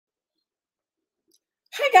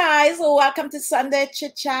Hi guys, welcome to Sunday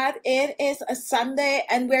Chit Chat. It is a Sunday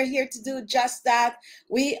and we're here to do just that.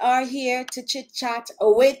 We are here to chit chat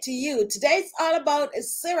away to you. Today it's all about a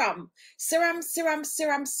serum. Serum.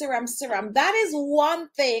 That is one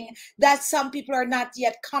thing that some people are not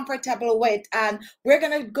yet comfortable with, and we're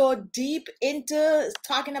gonna go deep into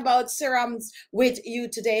talking about serums with you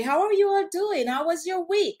today. How are you all doing? How was your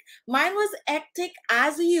week? Mine was hectic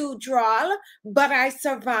as usual, but I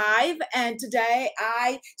survive. And today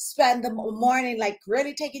I spend the morning like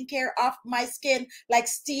really taking care of my skin, like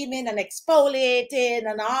steaming and exfoliating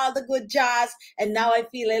and all the good jazz. And now I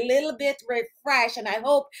feel a little bit refreshed. And I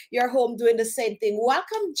hope you're home doing the same thing.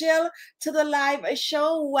 Welcome, Jill, to the live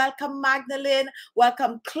show. Welcome, Magdalene.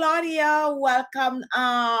 Welcome, Claudia. Welcome.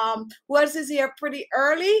 Who else is here pretty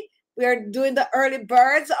early? We're doing the early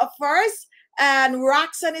birds first. And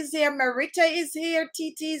Roxanne is here, Marita is here,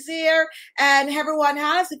 TT is here, and everyone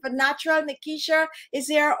else. If a natural, Nikisha is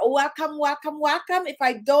here. Welcome. If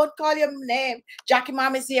I don't call your name, Jackie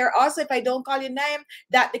Mom is here. Also, if I don't call your name,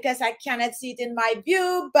 that because I cannot see it in my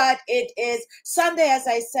view, but it is Sunday, as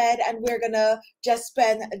I said, and we're gonna just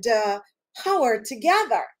spend the hour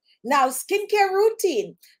together. Now, skincare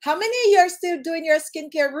routine. How many of you are still doing your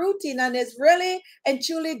skincare routine and is really and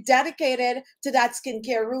truly dedicated to that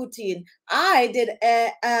skincare routine? I did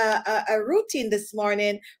a routine this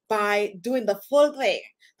morning by doing the full thing,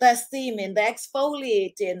 the steaming, the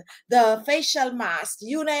exfoliating, the facial mask,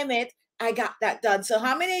 you name it. I got that done. So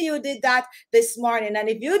how many of you did that this morning? And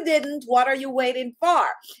if you didn't, what are you waiting for?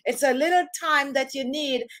 It's a little time that you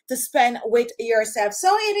need to spend with yourself.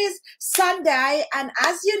 So it is Sunday. And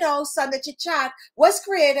as you know, Sunday Chit Chat was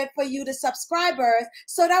created for you, the subscribers,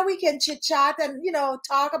 so that we can chit chat and,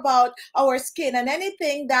 talk about our skin and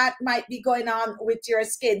anything that might be going on with your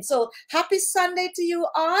skin. So happy Sunday to you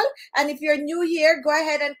all. And if you're new here, go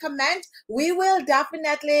ahead and comment. We will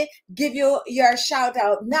definitely give you your shout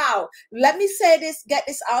out. Now, let me say this, get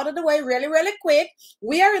this out of the way really, really quick.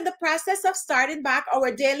 We are in the process of starting back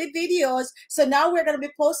our daily videos. So now we're going to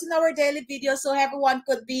be posting our daily videos so everyone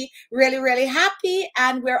could be really, really happy.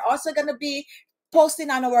 And we're also going to be posting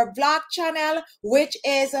on our vlog channel, which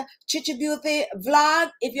is Chichi Beauty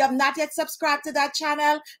Vlog. If you have not yet subscribed to that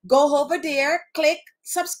channel, go over there, click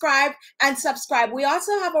subscribe and subscribe. We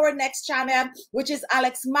also have our next channel, which is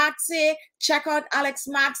Alex Maxi. Check out Alex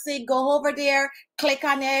Maxi, go over there, click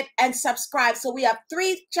on it and subscribe. So we have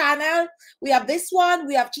 3 channels. We have this one,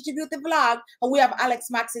 we have Chichi Beauty Vlog, and we have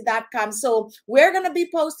alexmaxi.com. So we're going to be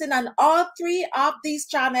posting on all 3 of these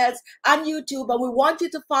channels on YouTube, and we want you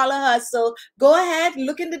to follow us. So go ahead,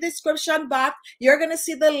 look in the description box. You're going to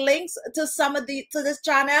see the links to this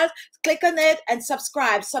channel. Click on it and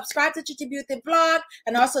subscribe. Subscribe to Chichi Beauty Vlog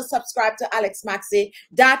and also subscribe to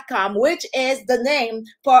alexmaxi.com, which is the name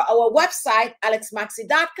for our website,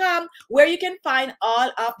 alexmaxi.com, where you can find all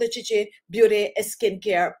of the Chichi Beauty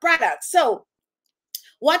skincare products. So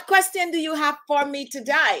what question do you have for me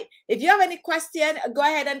today? If you have any question, go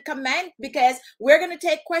ahead and comment, because we're going to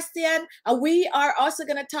take question and we are also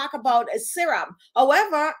going to talk about a serum.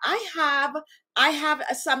 However, I have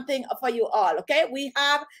something for you all. Okay, we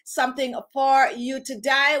have something for you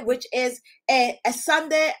today, which is a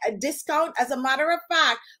Sunday discount. As a matter of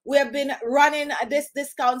fact, we have been running this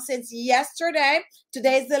discount since yesterday.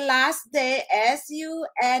 Today is the last day,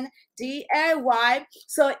 SUNDAY.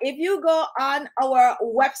 So if you go on our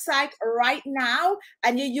website right now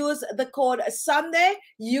and you use the code Sunday,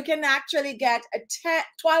 you can actually get a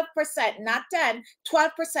 12%, not 10,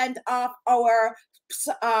 12% off our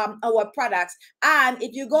products. And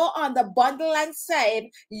if you go on the bundle and save,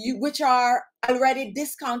 which are already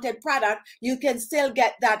discounted product, you can still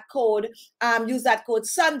get that code, use that code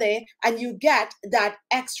Sunday, and you get that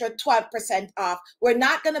extra 12% off. We're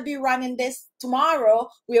not going to be running this tomorrow.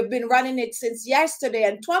 We have been running it since yesterday,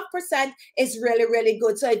 and 12% is really, really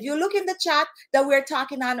good. So if you look in the chat that we're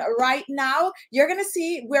talking on right now, you're going to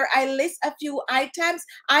see where I list a few items.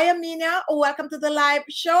 I am Mina. Welcome to the live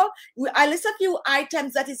show. I list a few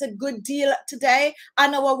items that is a good deal today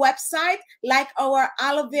on our website, like our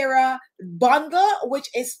aloe vera bundle, which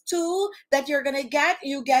is 2 that you're gonna get.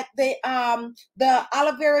 You get the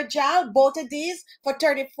aloe vera gel, both of these for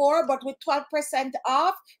 $34, but with 12%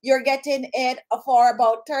 off, you're getting it for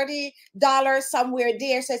about $30 somewhere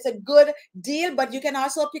there. So it's a good deal, but you can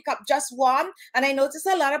also pick up just one. And I notice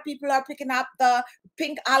a lot of people are picking up the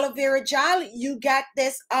pink aloe vera gel. You get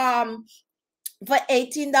this for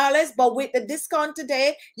 $18, but with the discount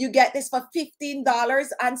today, you get this for $15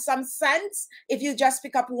 and some cents if you just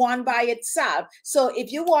pick up one by itself. So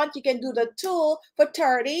if you want, you can do the two for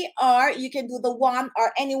 30, or you can do the one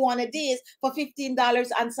or any one of these for $15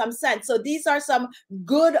 and some cents. So these are some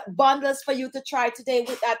good bundles for you to try today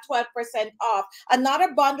with that 12% off.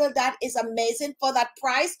 Another bundle that is amazing for that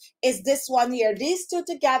price is this one here. These two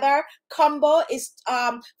together combo is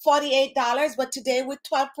 $48, but today with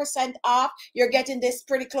 12% off, you're getting this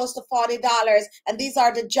pretty close to $40. And these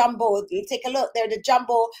are the jumbo. You take a look, they're the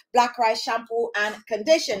jumbo black rice shampoo and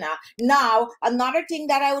conditioner. Now, another thing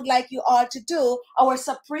that I would like you all to do, our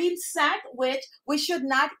Supreme set, which we should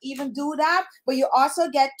not even do that, but you also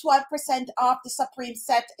get 12% off the Supreme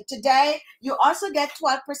set today. You also get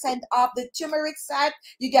 12% off the turmeric set.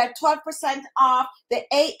 You get 12% off the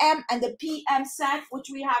AM and the PM set, which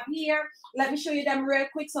we have here. Let me show you them real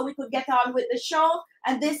quick so we could get on with the show.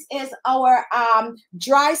 And this is our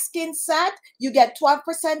dry skin set. You get 12%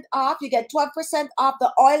 off. You get 12% off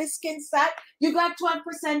the oily skin set. You got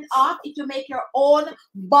 12% off if you make your own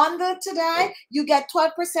bundle today. You get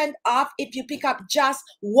 12% off if you pick up just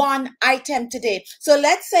one item today. So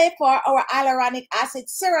let's say for our hyaluronic acid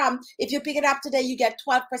serum, if you pick it up today, you get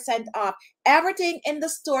 12% off. Everything in the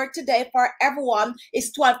store today for everyone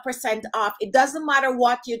is 12% off. It doesn't matter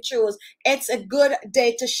what you choose. It's a good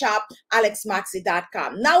day to shop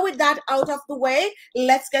alexmaxi.com. Now with that out of the way,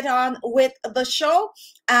 let's get on with the show.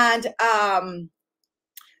 And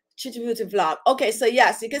Khichi Beauty Vlog. Okay, so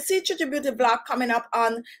yes, you can see Khichi Beauty Vlog coming up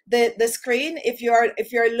on the screen. If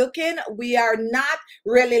you're looking, we are not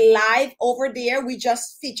really live over there. We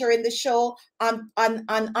just feature in the show on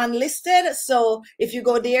unlisted. So if you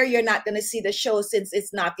go there, you're not going to see the show since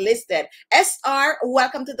it's not listed. SR,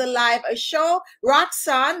 welcome to the live show.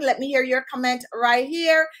 Roxanne, let me hear your comment right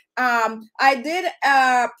here. I did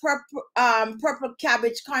purple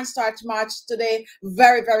cabbage cornstarch match today.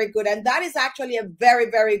 Very, very good. And that is actually a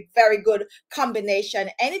very, very, very good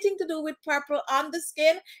combination. Anything to do with purple on the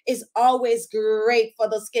skin is always great for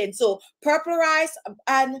the skin. So purple rice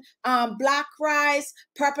and black rice,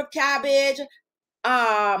 purple cabbage,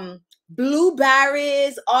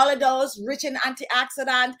 blueberries, all of those rich in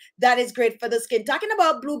antioxidant, that is great for the skin. Talking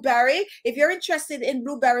about blueberry, if you're interested in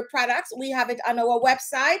blueberry products, we have it on our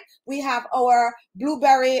website. We have our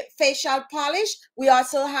blueberry facial polish. We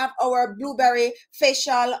also have our blueberry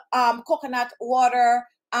facial coconut water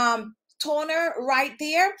toner right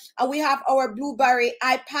there. And we have our blueberry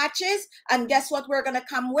eye patches. And guess what we're going to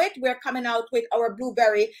come with? We're coming out with our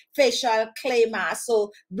blueberry facial clay mask.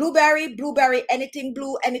 So blueberry, anything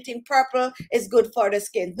blue, anything purple is good for the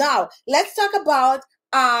skin. Now let's talk about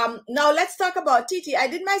TT. I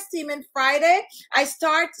did my steaming Friday. I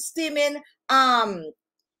start steaming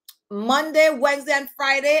Monday, Wednesday, and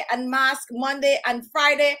Friday, and mask Monday and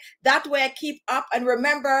Friday. That way I keep up and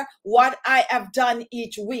remember what I have done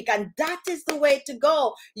each week. And that is the way to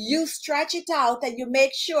go. You stretch it out and you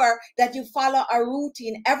make sure that you follow a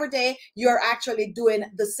routine every day. You're actually doing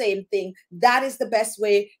the same thing. That is the best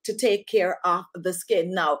way to take care of the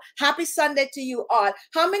skin. Now, happy Sunday to you all.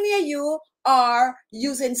 How many of you are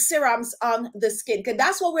using serums on the skin? Because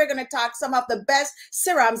that's what we're going to talk, some of the best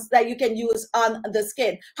serums that you can use on the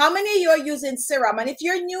skin. How many of you are using serum? And if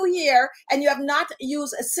you're new here and you have not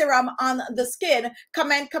used a serum on the skin,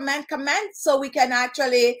 comment so we can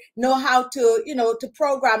actually know how to, to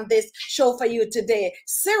program this show for you today.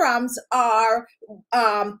 Serums are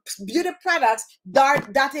beauty products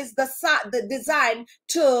that is the design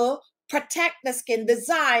to protect the skin,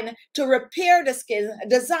 designed to repair the skin,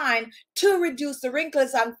 designed to reduce the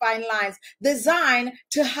wrinkles and fine lines, designed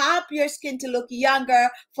to help your skin to look younger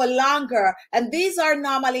for longer. And these are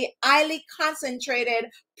normally highly concentrated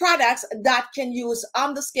products that can use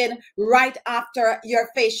on the skin right after your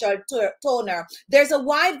facial toner. There's a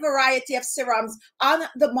wide variety of serums on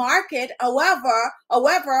the market. However,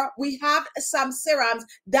 we have some serums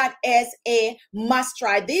that is a must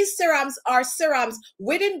try. These serums are serums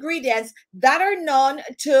with ingredients that are known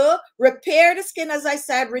to repair the skin, as I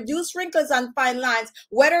said, reduce wrinkles and fine lines,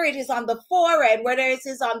 whether it is on the forehead, whether it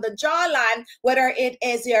is on the jawline, whether it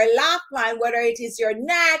is your laugh line, whether it is your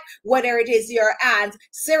neck, whether it is your hands.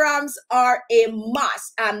 Serums are a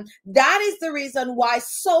must, and that is the reason why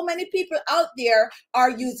so many people out there are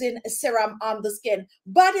using a serum on the skin.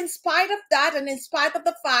 But in spite of that, and in spite of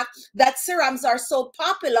the fact that serums are so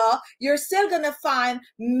popular, you're still gonna find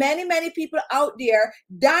many people out there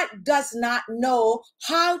that does not know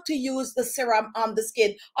how to use the serum on the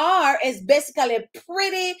skin, or is basically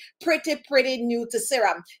pretty new to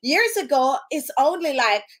serum. Years ago, it's only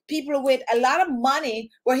like people with a lot of money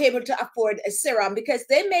were able to afford a serum, because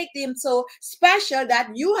they make them so special that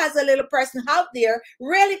you as a little person out there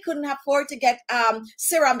really couldn't afford to get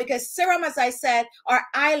serum, because serum, as I said, are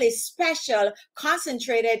highly special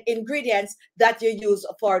concentrated ingredients that you use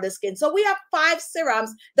for the skin. So we have 5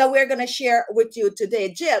 serums that we're going to share with you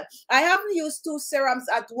today. Jill, I haven't used 2 serums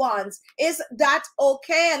at once. Is that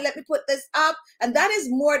okay? And let me put this up. And that is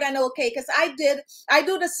more than okay, because I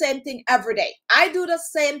do the same thing every day. I do the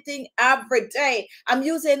same thing every day. I'm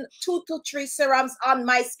using 2 to 3 serums on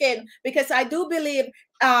my skin because I do believe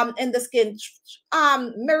in the skin.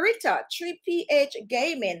 Marita, 3PH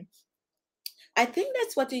Gaming. I think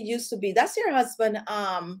that's what it used to be. That's your husband,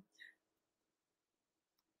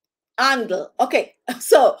 Angle. Okay,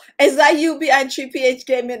 so is that you behind 3PH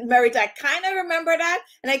Gaming, Merit? I kind of remember that,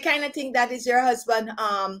 and I kind of think that is your husband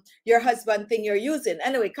thing you're using.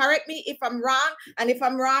 Anyway, correct me if I'm wrong, and if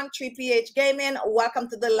I'm wrong, 3PH Gaming, welcome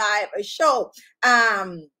to the live show.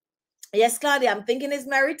 Yes, Claudia, I'm thinking it's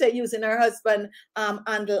Marita using her husband on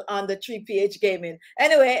the 3PH Gaming.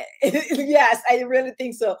 Anyway, yes, I really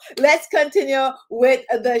think so. Let's continue with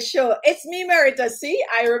the show. It's me, Marita. See,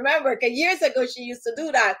 I remember, because years ago she used to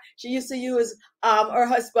do that. She used to use her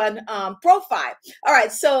husband profile. All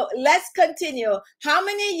right, so let's continue. How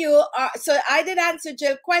many of you are, so I did answer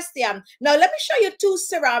Jill's question. Now let me show you 2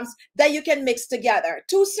 serums that you can mix together.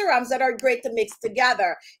 2 serums that are great to mix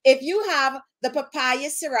together. If you have the papaya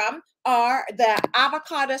serum or the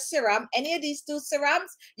avocado serum, any of these 2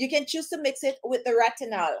 serums, you can choose to mix it with the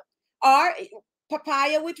retinol, or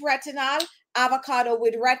papaya with retinol, avocado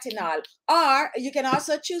with retinol, or you can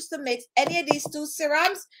also choose to mix any of these 2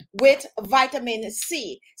 serums with vitamin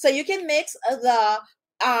C. So you can mix the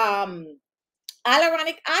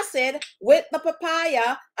hyaluronic acid with the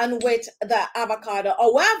papaya and with the avocado.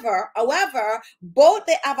 However, both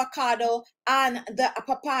the avocado and the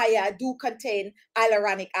papaya do contain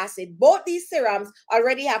hyaluronic acid. Both these serums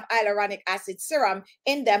already have hyaluronic acid serum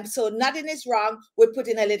in them, so nothing is wrong with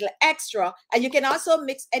putting a little extra. And you can also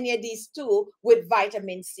mix any of these 2 with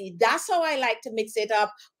vitamin C. That's how I like to mix it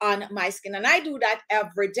up on my skin, and I do that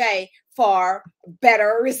every day for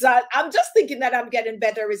better result. I'm just thinking that I'm getting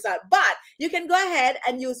better result, but you can go ahead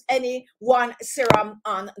and use any one serum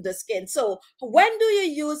on the skin. So when do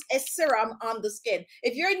you use a serum on the skin?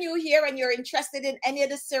 If you're new here and you're interested in any of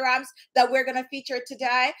the serums that we're going to feature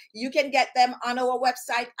today, you can get them on our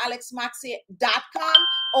website, alexmaxi.com,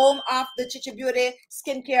 home of the Khichi Beauty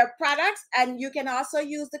skincare products. And you can also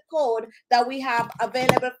use the code that we have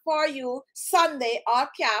available for you, Sunday, all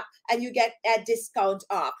cap, and you get a discount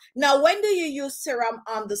off. Now, when do you use serum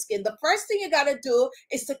on the skin? The first thing you got to do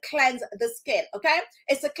is to cleanse the skin, okay?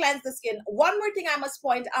 It's to cleanse the skin. One more thing I must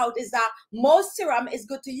point out is that most serum is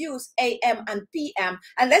good to use AM and PM,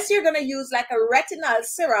 unless you're going to use like a retinol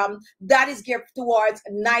serum that is geared towards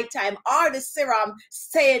nighttime, or the serum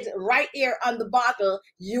said right here on the bottle,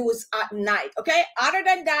 use at night, okay? Other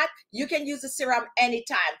than that, you can use the serum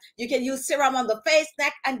anytime. You can use serum on the face,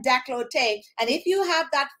 neck, and décolleté. And if you have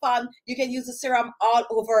that fun, you can use the serum all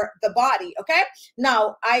over the body, okay?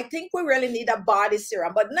 Now, I think we really need a body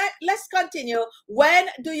serum, but let's continue. When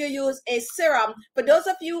do you use a serum? For those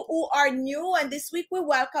of you who are new, and this week we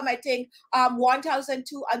welcome, I think,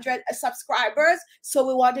 1,200 subscribers, so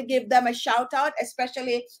we want to give them a shout out,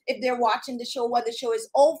 especially if they're watching the show when the show is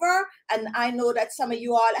over. And I know that some of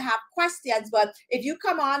you all have questions, but if you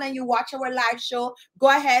come on and you watch our live show, go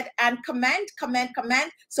ahead and comment,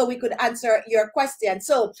 so we could answer your question.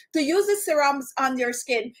 So to use the serums on your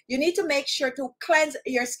skin, you need to make sure to cleanse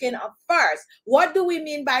your skin up first. What do we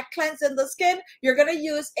mean by cleansing the skin? You're going to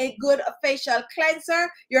use a good facial cleanser.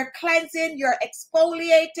 You're cleansing, you're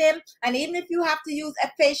exfoliating, and even if you have to use a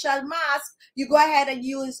facial mask, you go ahead and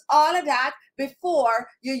use all of that before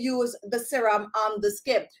you use the serum on the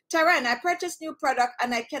skin. Taran, I purchased new product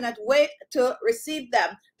and I cannot wait to receive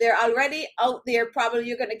them. They're already out there. Probably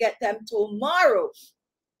you're going to get them tomorrow.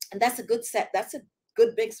 And that's a good set. That's a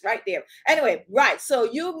good mix right there. Anyway, right, so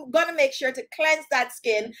you're gonna make sure to cleanse that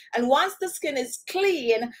skin, and once the skin is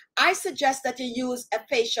clean, I suggest that you use a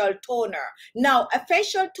facial toner. Now, a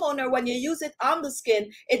facial toner, when you use it on the skin,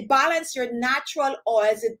 it balances your natural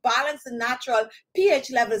oils, it balances the natural pH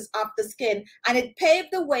levels of the skin, and it paved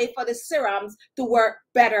the way for the serums to work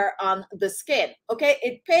better on the skin. Okay,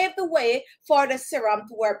 it paved the way for the serum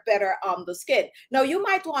to work better on the skin. Now, you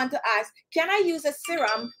might want to ask, can I use a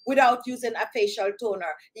serum without using a facial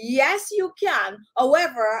toner? Yes, you can.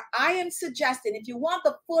 However, I am suggesting, if you want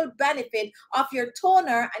the full benefit of your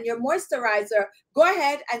toner and your moisturizer, go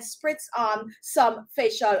ahead and spritz on some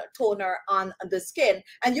facial toner on the skin.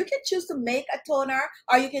 And you can choose to make a toner,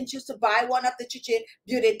 or you can choose to buy one of the Khichi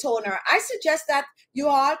Beauty toner. I suggest that you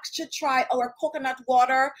all should try our coconut water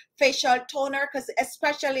water facial toner, because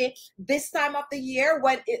especially this time of the year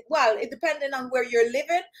when it depending on where you're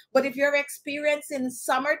living, but if you're experiencing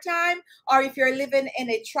summertime or if you're living in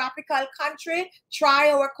a tropical country,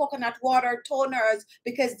 try our coconut water toners,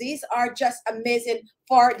 because these are just amazing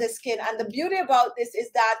for the skin. And the beauty about this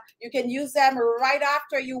is that you can use them right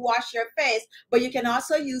after you wash your face, but you can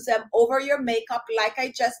also use them over your makeup like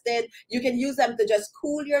I just did. You can use them to just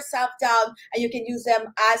cool yourself down, and you can use them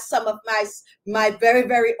as some of my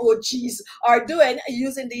very OGs are doing,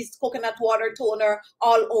 using these coconut water toner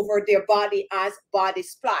all over their body as body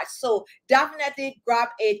splash. So definitely grab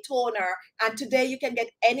a toner, and today you can get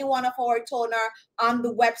any one of our toner on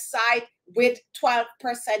the website with 12%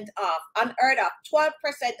 off. Unheard of, 12%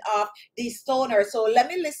 off these toners. So let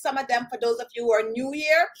me list some of them for those of you who are new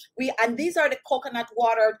here. And these are the coconut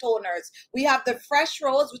water toners. We have the fresh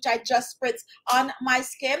rose, which I just spritzed on my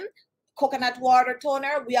skin, coconut water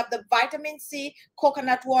toner. We have the vitamin C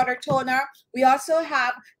coconut water toner. We also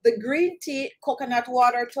have the green tea coconut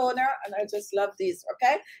water toner, and I just love these.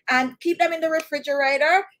 Okay, and keep them in the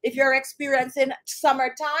refrigerator if you're experiencing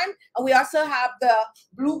summertime. And we also have the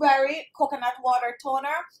blueberry coconut water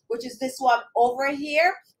toner, which is this one over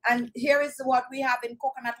here. And here is what we have in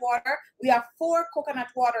coconut water. We have 4 coconut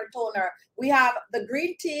water toner. We have the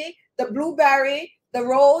green tea, the blueberry, the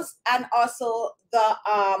rose, and also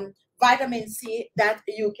the vitamin C that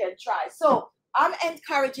you can try. So I'm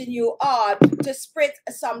encouraging you all to spritz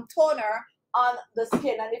some toner on the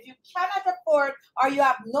skin. And if you cannot afford or you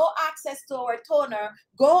have no access to our toner,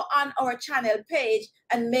 go on our channel page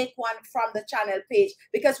and make one from the channel page,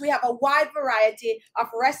 because we have a wide variety of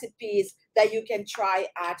recipes that you can try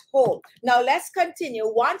at home. Now let's continue.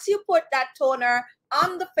 Once you put that toner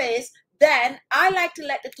on the face, then I like to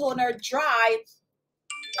let the toner dry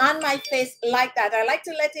on my face like that. I like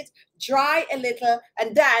to let it dry a little,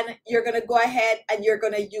 and then you're going to go ahead and you're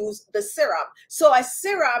going to use the serum. So a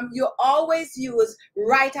serum you always use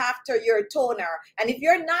right after your toner. And if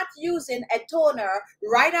you're not using a toner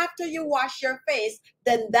right after you wash your face,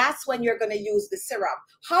 then that's when you're going to use the serum.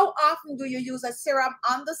 How often do you use a serum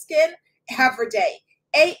on the skin? Every day.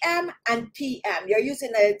 AM and PM. You're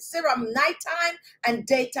using a serum nighttime and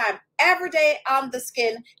daytime. Every day on the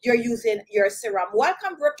skin, you're using your serum.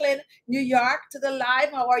 Welcome, Brooklyn, New York, to the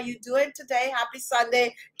live. How are you doing today? Happy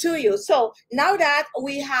Sunday to you. So now that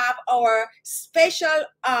we have our special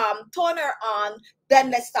toner on,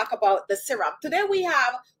 then let's talk about the serum. Today we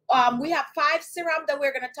have 5 serums that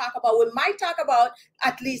we're going to talk about. We might talk about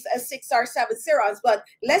at least 6 or 7 serums, but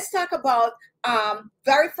let's talk about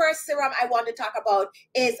very first serum I want to talk about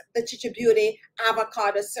is the Khichi Beauty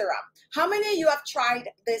avocado serum. How many of you have tried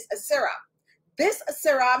this serum? This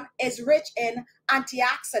serum is rich in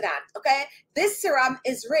antioxidant. Okay, this serum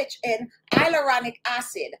is rich in hyaluronic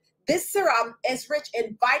acid. This serum is rich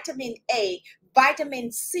in vitamin A,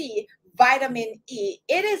 vitamin C, vitamin E.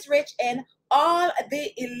 It is rich in all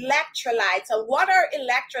the electrolytes. And what are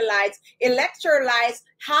electrolytes? Electrolytes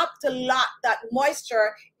help to lock that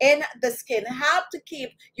moisture in the skin, help to keep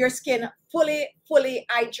your skin fully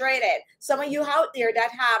hydrated. Some of you out there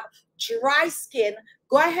that have dry skin,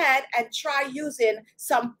 go ahead and try using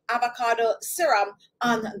some avocado serum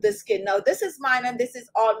on the skin. Now this is mine, and this is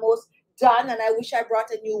almost done, and I wish I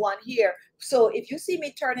brought a new one here. So if you see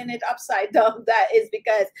me turning it upside down, that is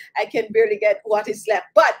because I can barely get what is left.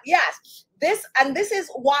 But yes, this is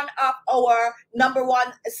one of our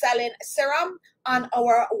 #1 selling serum on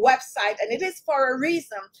our website, and it is for a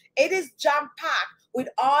reason. It is jam-packed with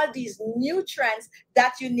all these nutrients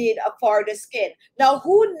that you need for the skin. Now,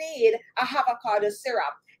 who need a avocado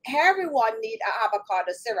serum? Everyone need an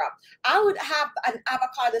avocado serum. I would have an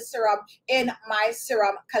avocado serum in my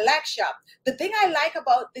serum collection. The thing I like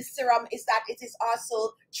about this serum is that it is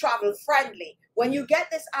also travel friendly. When you get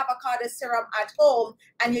this avocado serum at home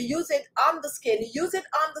and you use it on the skin, use it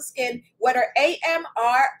on the skin whether AM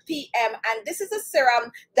or PM. And this is a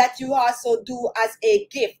serum that you also do as a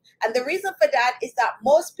gift. And the reason for that is that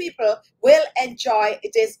most people will enjoy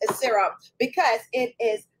this serum because it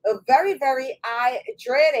is very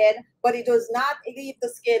hydrated, but it does not leave the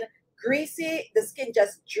skin greasy. The skin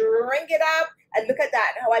just drink it up. And look at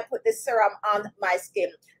that, how I put this serum on my skin.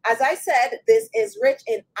 As I said, this is rich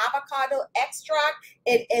in avocado extract.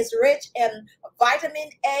 It is rich in vitamin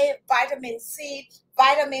A, vitamin C,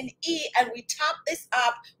 vitamin E, and we top this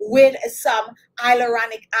up with some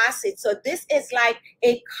hyaluronic acid. So this is like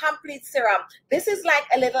a complete serum. This is like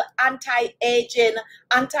a little anti-aging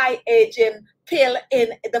pill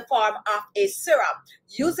in the form of a serum.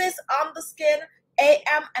 Use this on the skin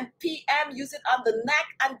AM and PM. Use it on the neck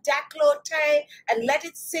and décolleté and let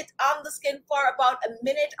it sit on the skin for about a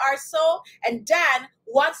minute or so. And then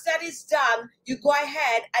once that is done, you go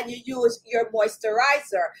ahead and you use your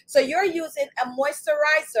moisturizer. So you're using a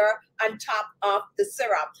moisturizer on top of the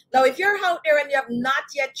serum. Now, if you're out there and you have not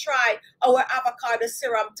yet tried our avocado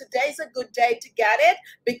serum, today's a good day to get it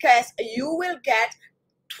because you will get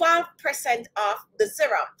 12% off the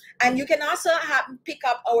serum. And you can also pick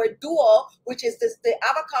up our duo, which is the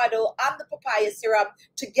avocado and the papaya serum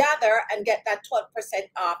together and get that 12%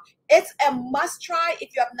 off. It's a must try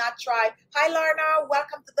if you have not tried. Hi, Lorna.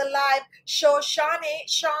 Welcome to the live show. Sean,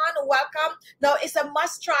 welcome. Now, it's a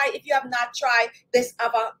must try if you have not tried this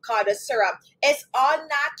avocado serum. It's all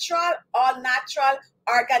natural,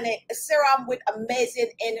 organic serum with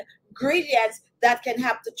amazing ingredients that can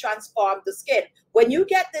help to transform the skin. When you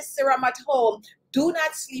get this serum at home, do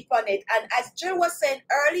not sleep on it. And as Jill was saying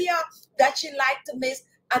earlier, that she liked to mix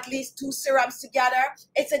at least 2 serums together.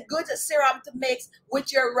 It's a good serum to mix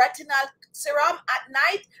with your retinol serum at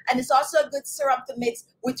night, and it's also a good serum to mix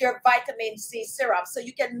with your vitamin C serum. So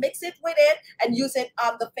you can mix it with it and use it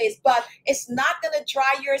on the face, but it's not going to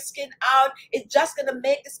dry your skin out. It's just going to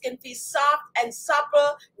make the skin feel soft and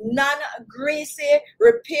supple, non-greasy,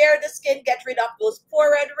 repair the skin, get rid of those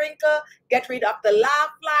forehead wrinkles, get rid of the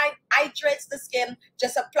laugh line, hydrates the skin.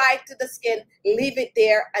 Just apply it to the skin, leave it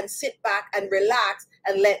there, and sit back and relax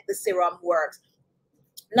and let the serum work.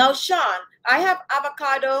 Now, Sean, I have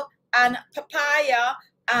avocado and papaya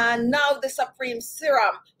and now the Supreme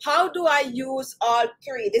Serum. How do I use all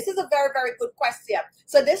 3? This is a very, very good question.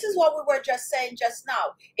 So this is what we were just saying just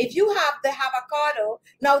now. If you have the avocado,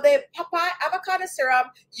 now the avocado serum,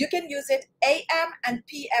 you can use it AM and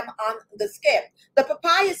PM on the skin. The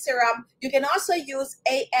papaya serum, you can also use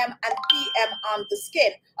AM and PM on the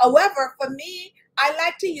skin. However, for me, I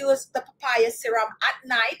like to use the papaya serum at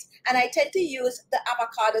night, and I tend to use the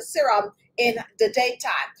avocado serum in the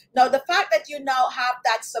daytime. Now, the fact that you now have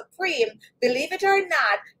that Supreme, believe it or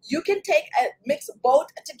not, you can mix both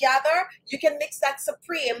together. You can mix that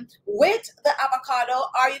Supreme with the avocado,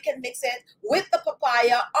 or you can mix it with the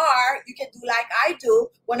papaya, or you can do like I do.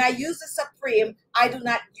 When I use the Supreme, I do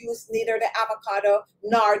not use neither the avocado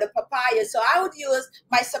nor the papaya. So I would use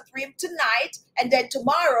my Supreme tonight, and then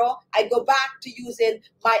tomorrow I go back to using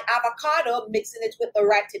my avocado, mixing it with the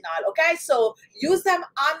retinol. Okay, so use them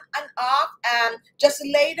on and off and just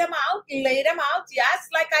lay them out. Yes,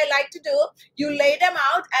 like I like to do. You lay them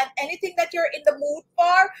out, and anything that you're in the mood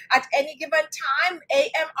for at any given time,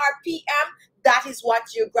 AM or PM, that is what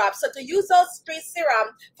you grab. So to use those 3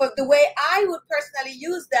 serums, for the way I would personally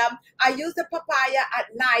use them, I use the papaya at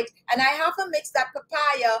night, and I have to mix that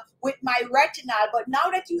papaya with my retinol. But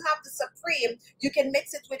now that you have the Supreme, you can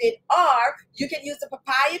mix it with it, or you can use the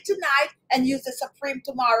papaya tonight and use the Supreme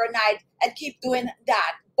tomorrow night and keep doing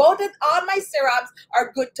that. All my serums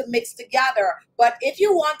are good to mix together. But if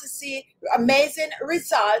you want to see amazing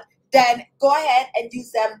results, then go ahead and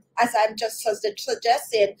use them as I'm just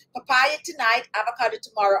suggesting. Papaya tonight, avocado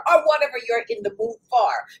tomorrow, or whatever you're in the mood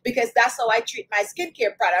for, because that's how I treat my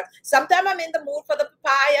skincare products. Sometimes I'm in the mood for the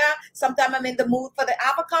papaya, sometimes I'm in the mood for the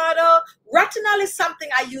avocado. Retinol is something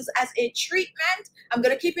I use as a treatment. I'm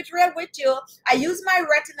going to keep it real with you. I use my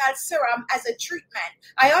retinol serum as a treatment.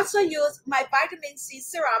 I also use my vitamin C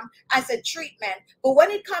serum as a treatment. But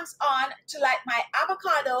when it comes on to like my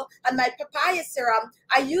avocado and my papaya serum,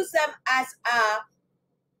 I use them as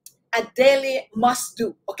a daily must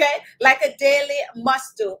do, okay? Like a daily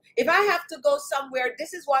must do. If I have to go somewhere,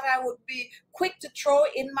 this is what I would be quick to throw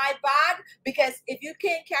in my bag, because if you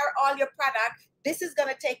can't carry all your product, this is going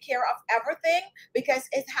to take care of everything, because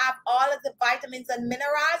it have all of the vitamins and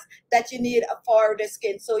minerals that you need for the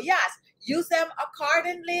skin. So yes, use them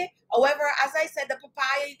accordingly. However, as I said, the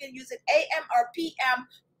papaya, you can use it AM or PM,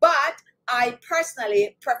 but I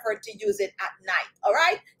personally prefer to use it at night. All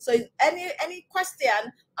right. So any question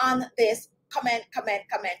on this, comment.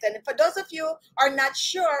 And for those of you who are not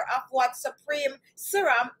sure of what Supreme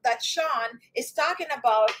Serum that Sean is talking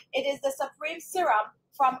about, it is the Supreme Serum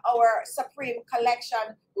from our Supreme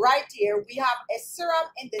collection right here. We have a serum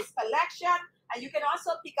in this collection, and you can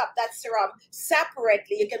also pick up that serum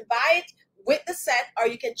separately. You can buy it with the set, or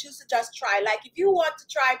you can choose to just try. Like if you want to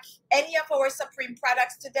try any of our Supreme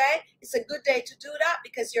products today, it's a good day to do that,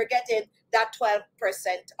 because you're getting that 12%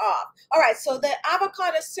 off. All right, so the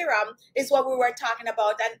avocado serum is what we were talking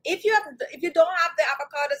about. And if you don't have the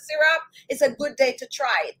avocado serum, it's a good day to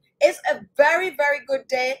try it. It's a very, very good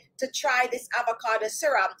day to try this avocado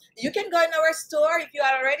serum. You can go in our store if you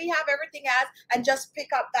already have everything else and just pick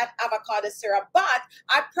up that avocado serum. But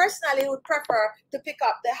I personally would prefer to pick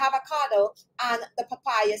up the avocado and the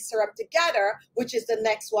papaya serum together, which is the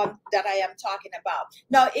next one that I am talking about.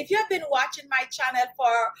 Now, if you have been watching my channel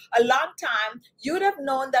for a long time, you would have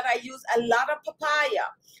known that I use a lot of papaya.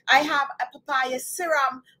 I have a papaya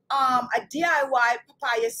serum, a DIY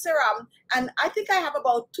papaya serum, and I think I have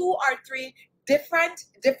about 2 or 3 different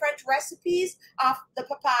recipes of the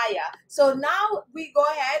papaya. So now we go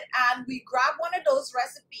ahead and we grab one of those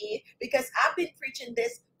recipes, because I've been preaching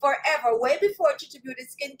this forever, way before Khichi Beauty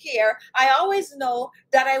Skincare. I always know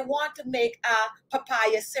that I want to make a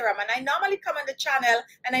papaya serum, and I normally come on the channel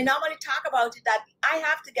and I normally talk about it, that I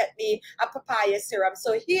have to get me a papaya serum.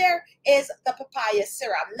 So here is the papaya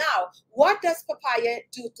serum. Now, what does papaya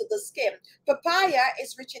do to the skin? Papaya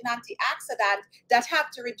is rich in antioxidants that help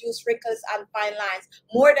to reduce wrinkles and fine lines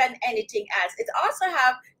more than anything else. It also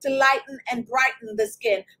have to lighten and brighten the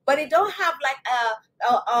skin, but it don't have like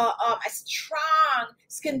a strong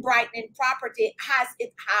skin brightening property as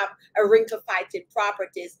it have a wrinkle fighting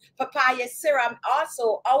properties. Papaya serum,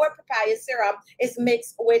 also our papaya serum is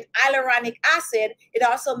mixed with hyaluronic acid. It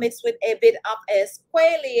also mixed with a bit of a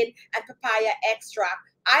squalene and papaya extract.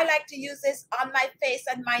 I like to use this on my face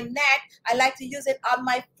and my neck. I like to use it on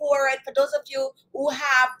my forehead. For those of you who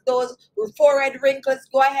have those forehead wrinkles,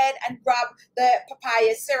 go ahead and grab the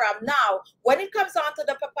papaya serum. Now, when it comes on to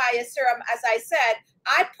the papaya serum, as I said,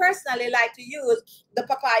 I personally like to use the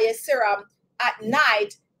papaya serum at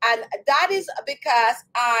night, and that is because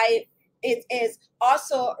it is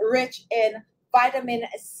also rich in vitamin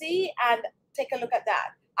C, and take a look at that.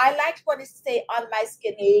 I like when it stay on my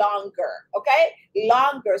skin longer, okay?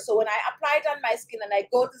 Longer. So when I apply it on my skin and I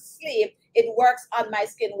go to sleep, it works on my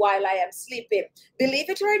skin while I am sleeping. Believe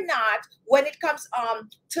it or not, when it comes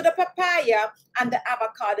to the papaya and the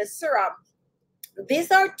avocado serum, these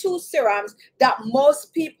are 2 serums that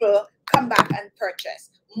most people come back and purchase.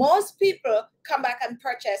 Most people come back and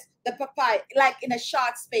purchase the papaya like in a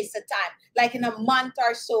short space of time, like in a month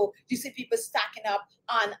or so. You see people stacking up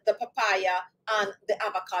on the papaya and the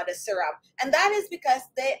avocado serum, and that is because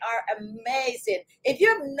they are amazing. If you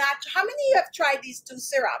have not, how many of you have tried these 2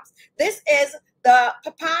 serums? This is the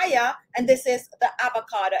papaya and this is the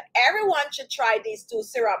avocado. Everyone should try these 2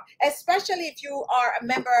 serums, especially if you are a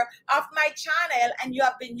member of my channel and you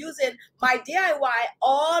have been using my DIY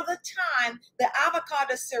all the time. The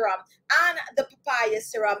avocado serum and the papaya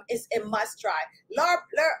serum is a must try.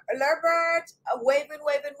 Lurbert, waving.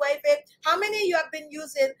 How many of you have been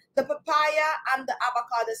using the papaya and the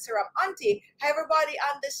avocado serum? Auntie, everybody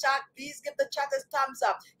on the chat, please give the chat a thumbs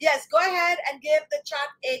up. Yes, go ahead and give the chat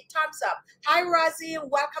a thumbs up. Hi, Razi,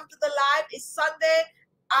 welcome to the live. It's Sunday,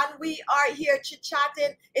 and we are here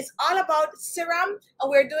chit-chatting. It's all about serum, and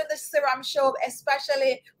we're doing the serum show,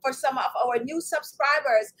 especially for some of our new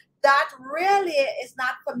subscribers that really is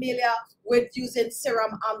not familiar with using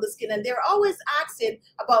serum on the skin, and they're always asking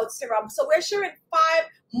about serum. So we're sharing 5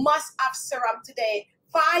 must-have serum today,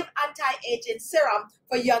 5 anti-aging serum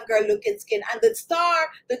for younger looking skin. And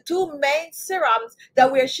the 2 main serums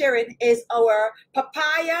that we're sharing is our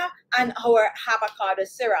papaya and our avocado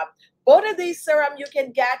serum. Both of these serum you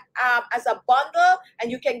can get as a bundle,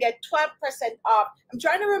 and you can get 12% off. I'm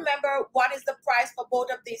trying to remember what is the price for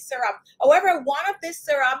both of these serum. However, one of this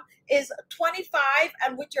serum is $25,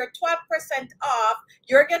 and with your 12% off,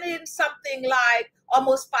 you're getting something like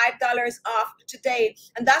almost $5 off today.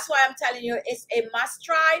 And that's why I'm telling you it's a must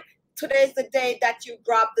try. Today is the day that you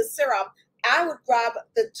grab the serum. I would grab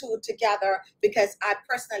the 2 together because I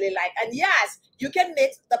personally like. And yes, you can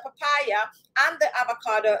mix the papaya and the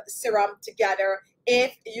avocado serum together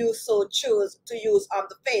if you so choose to use on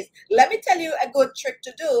the face. Let me tell you a good trick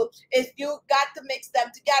to do. If you got to mix them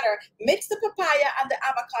together, mix the papaya and the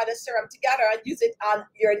avocado serum together and use it on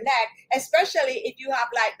your neck, especially if you have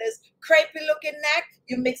like this crepey looking neck.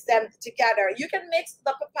 You mix them together. You can mix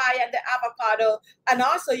the papaya and the avocado, and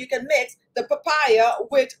also you can mix the papaya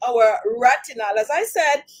with our retinol. As I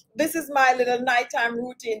said, this is my little nighttime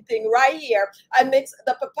routine thing right here. I mix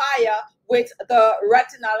the papaya with the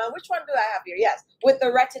retinol. And which one do I have here? Yes, with the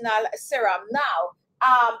retinol serum.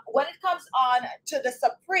 Now, when it comes on to the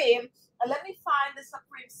Supreme, let me find the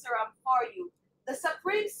Supreme serum for you. The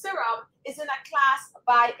Supreme serum is in a class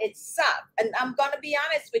by itself. And I'm going to be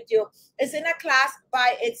honest with you, it's in a class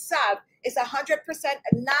by itself. is 100%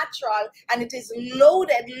 natural, and it is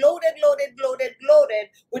loaded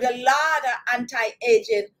with a lot of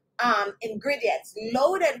anti-aging ingredients,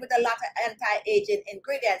 loaded with a lot of anti-aging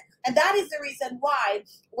ingredients. And that is the reason why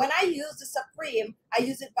when I use the Supreme, I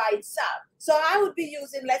use it by itself. So I would be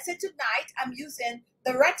using, let's say tonight, I'm using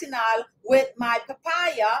the retinol with my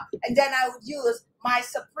papaya, and then I would use my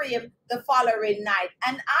Supreme the following night.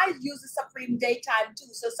 And I use the Supreme daytime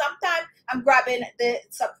too. So sometimes I'm grabbing the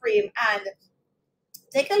Supreme, and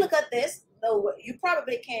take a look at this. No, you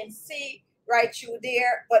probably can't see right through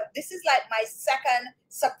there, but this is like my second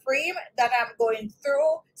Supreme that I'm going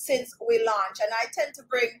through since we launched. And I tend to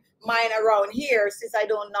bring mine around here since I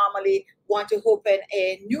don't normally want to open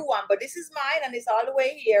a new one, but this is mine and it's all the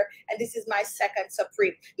way here, and this is my second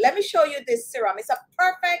Supreme. Let me show you this serum. It's a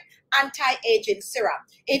perfect anti-aging serum.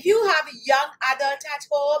 If you have a young adult at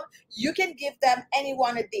home, you can give them any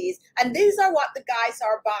one of these, and these are what the guys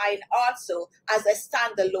are buying also as a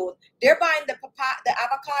standalone. They're buying the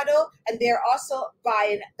avocado, and they're also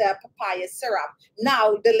buying the papaya serum.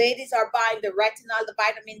 Now the ladies are buying the retinol, the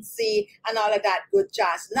vitamin C, and all of that good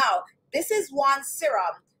jazz. Now this is one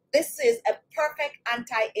serum. This is a perfect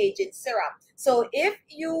anti-aging serum. So if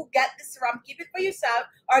you get the serum, keep it for yourself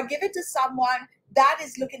or give it to someone that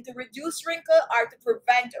is looking to reduce wrinkle or to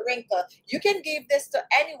prevent wrinkle. You can give this to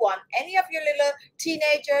anyone, any of your little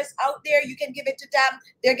teenagers out there. You can give it to them.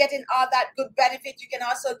 They're getting all that good benefit. You can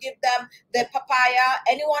also give them the papaya,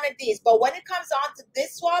 any one of these. But when it comes on to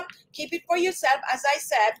this one, keep it for yourself, as I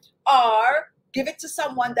said, or give it to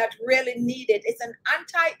someone that really need it. It's an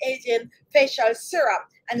anti-aging facial serum.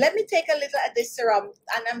 And let me take a little at this serum,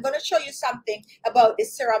 and I'm going to show you something about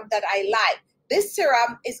this serum that I like. This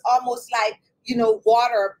serum is almost like, you know,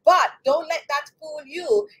 water, but don't let that fool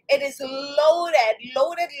you. It is loaded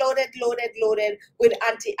with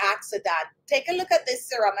antioxidant. Take a look at this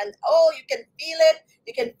serum, and oh, you can feel it.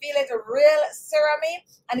 You can feel it, a real serum-y.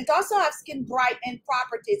 And it also has skin brightening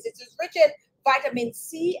properties. It's rich in vitamin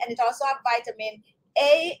C, and it also has vitamin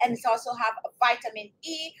A, and it also have vitamin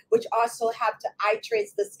E, which also help to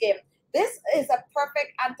hydrate the skin. This is a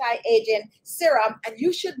perfect anti-aging serum, and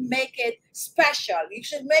you should make it special. You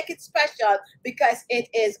should make it special because it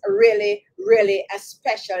is really a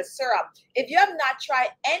special serum. If you have not tried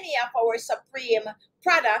any of our Supreme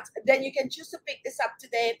products, then you can choose to pick this up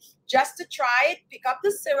today just to try it. Pick up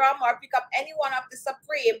the serum or pick up any one of the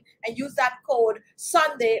Supreme and use that code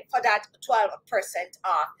Sunday for that 12%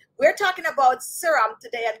 off. We're talking about serum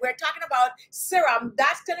today, and we're talking about serum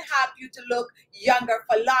that's going to help you to look younger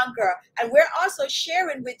for longer. And we're also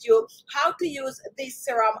sharing with you how to use this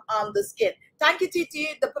serum on the skin. Thank you,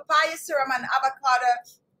 Titi. The papaya serum and avocado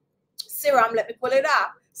serum, let me pull it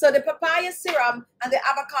up. So the papaya serum and the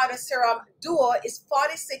avocado serum duo is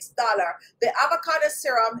 $46. The avocado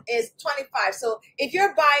serum is $25. So if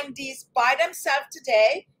you're buying these by themselves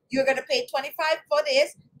today, you're going to pay $25 for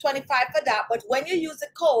this, $25 for that. But when you use the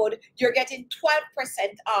code, you're getting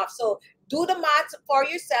 12% off. So do the math for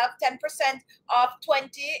yourself. 10% off 20,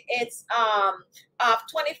 it's off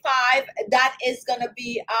 25. That is going to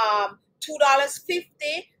be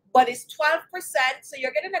 $2.50. But it's 12%, so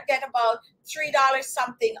you're going to get about $3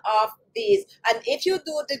 something off these. And if you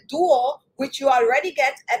do the duo, which you already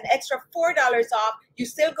get an extra $4 off, you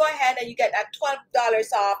still go ahead and you get that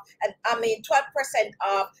 $12 off, and I mean 12%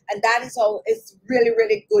 off. And that is all. It's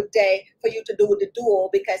really good day for you to do the duo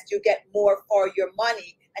because you get more for your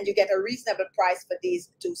money and you get a reasonable price for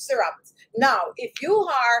these two serums. Now, if you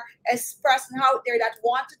are a person out there that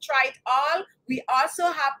want to try it all, we also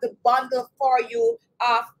have the bundle for you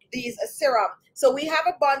of these serum. So we have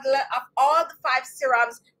a bundle of all the 5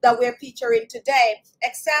 serums that we're featuring today,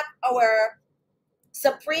 except our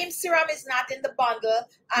Supreme serum is not in the bundle,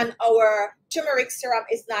 and our turmeric serum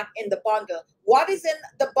is not in the bundle. What is in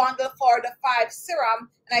the bundle for the 5 serum?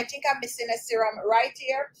 And I think I'm missing a serum right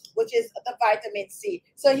here, which is the vitamin C.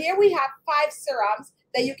 So here we have 5 serums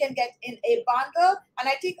that you can get in a bundle, and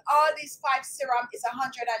I think all these 5 serum is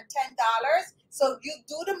 $110. So you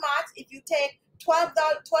do the math. If you take 12%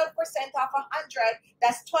 off 100,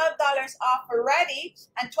 that's $12 off already,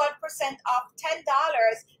 and 12% off $10,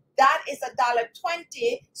 that is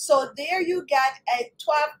 $1.20. So there you get a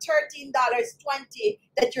 $13.20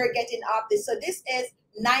 that you're getting off this. So this is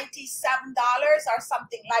 $97 or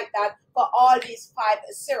something like that for all these 5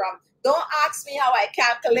 serums. Don't ask me how I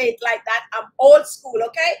calculate like that. I'm old school,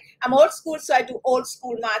 okay? I'm old school, so I do old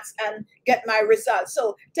school maths and get my results.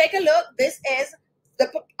 So take a look. This is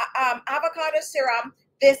the avocado serum.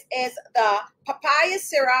 This is the papaya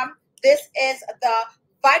serum. This is the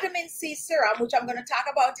vitamin C serum, which I'm going to talk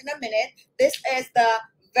about in a minute. This is the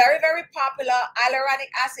very, very popular hyaluronic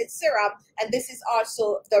acid serum, and this is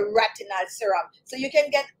also the retinol serum. So you can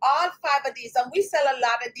get all 5 of these, and we sell a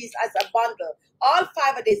lot of these as a bundle. All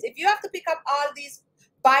 5 of these. If you have to pick up all these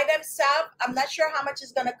by themselves, I'm not sure how much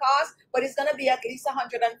it's going to cost, but it's going to be at least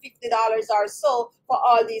 $150 or so for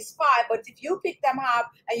all these 5. But if you pick them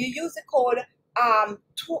up and you use the code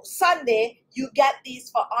Sunday, you get these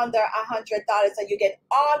for under $100, and you get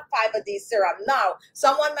all 5 of these serum. Now,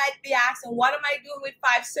 someone might be asking, what am I doing with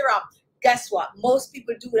 5 serum? Guess what? Most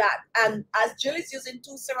people do that. And as Jill is using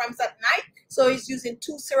 2 serums at night, so he's using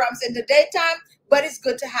 2 serums in the daytime, but it's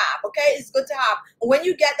good to have, okay? It's good to have. When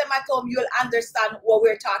you get them at home, you'll understand what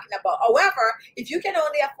we're talking about. However, if you can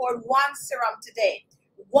only afford 1 serum today,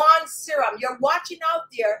 1 serum, you're watching out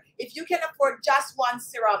there, if you can afford just 1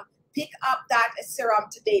 serum, pick up that serum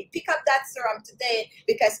today. Pick up that serum today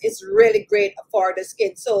because it's really great for the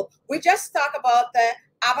skin. So we just talk about the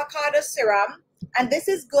avocado serum, and this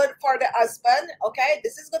is good for the husband, okay?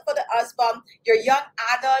 This is good for the husband, your young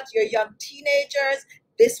adults, your young teenagers.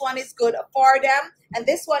 This one is good for them. And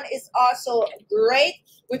this one is also great,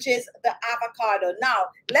 which is the avocado. Now,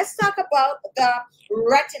 let's talk about the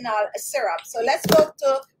retinol serum. So let's go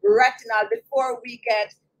to retinol before we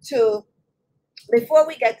get to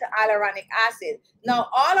hyaluronic acid. Now,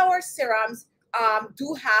 all our serums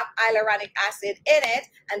do have hyaluronic acid in it,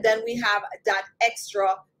 and then we have that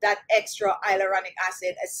extra hyaluronic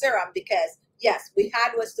acid serum because, yes, we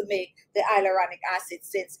had was to make the hyaluronic acid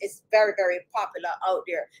since it's very, very popular out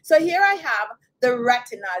there. So here I have the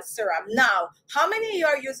retinol serum. Now, how many of you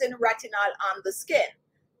are using retinol on the skin?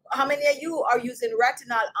 How many of you are using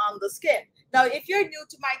retinol on the skin? Now, if you're new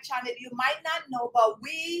to my channel, you might not know, but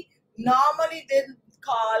we normally didn't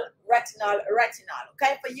call retinol,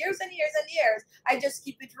 okay? For years and years and years, I just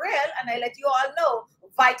keep it real and I let you all know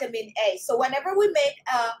vitamin A. So whenever we make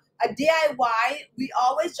a DIY, we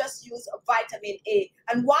always just use vitamin A.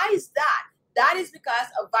 And why is that? That is because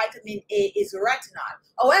of vitamin A is retinol.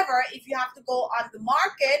 However, if you have to go on the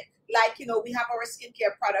market, like, you know, we have our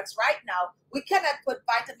skincare products right now, we cannot put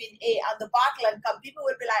vitamin A on the bottle and come. People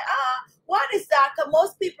will be like, what is that? Because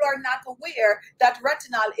most people are not aware that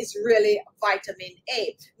retinol is really vitamin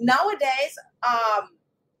A. Nowadays,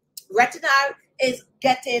 retinol is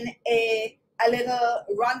getting a little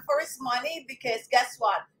run for its money because guess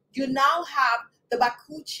what? You now have the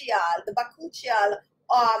bakuchiol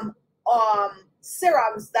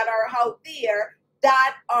serums that are out there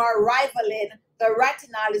that are rivaling the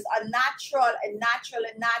retinol. Is a natural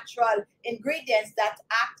ingredients that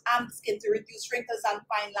act on the skin to reduce wrinkles and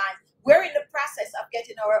fine lines. We're in the process of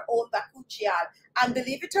getting our own bakuchiol, and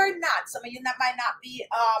believe it or not, some of you might not be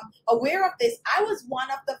aware of this. I was one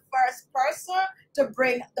of the first person to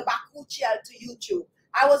bring the bakuchiol to YouTube.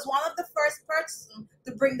 I was one of the first person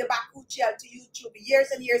to bring the bakuchiol to YouTube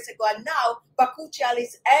years and years ago, and now bakuchiol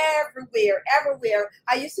is everywhere.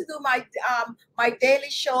 I used to do my my daily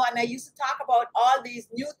show, and I used to talk about all these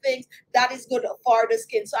new things that is good for the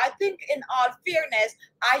skin. So I think, in all fairness,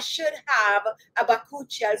 I should have a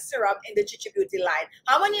bakuchiol serum in the Khichi Beauty line.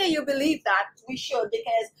 How many of you believe that we should?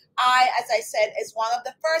 Because I, as I said, is one of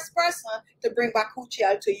the first person to bring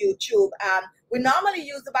bakuchiol to YouTube. We normally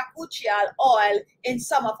use the bakuchiol oil in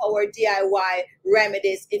some of our DIY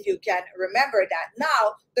remedies, if you can remember that.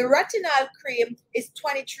 Now, the retinol cream is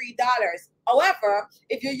 $23. However,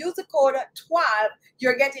 if you use the code 12,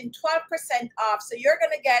 you're getting 12% off. So you're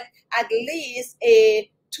going to get at least a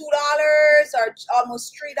 $2 or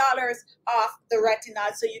almost $3 off the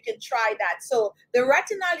retinol, so you can try that. So the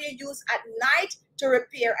retinol you use at night to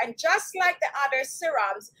repair, and just like the other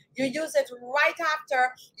serums, you use it right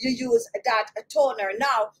after you use that toner.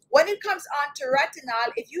 Now, when it comes on to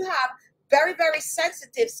retinol, if you have very, very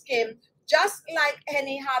sensitive skin, just like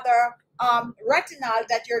any other retinol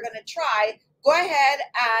that you're going to try, go ahead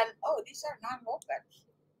and, oh, these are not open.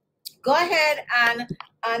 Go ahead and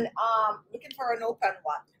looking for an open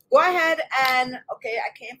one. Go ahead and, okay,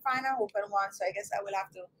 I can't find an open one, so I guess I will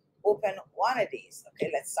have to open one of these.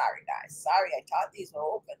 Okay, sorry guys. Sorry, I thought these were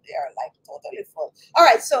open. They are like totally full. All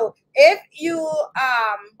right, so if you,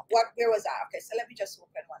 where was I? Okay, so let me just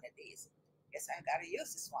open one of these. Guess I gotta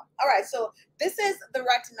use this one. All right, so this is the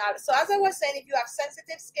retinol. So as I was saying, if you have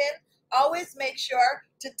sensitive skin, always make sure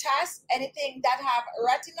to test anything that have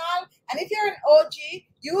retinol. And if you're an OG,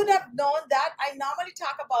 you would have known that I normally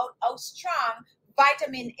talk about how strong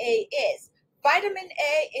vitamin A is. Vitamin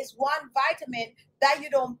A is one vitamin that you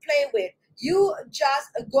don't play with. You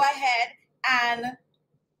just go ahead and,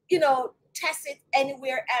 you know, test it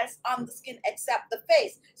anywhere else on the skin except the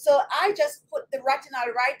face. So I just put the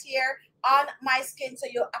retinol right here on my skin. So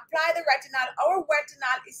you apply the retinol. Our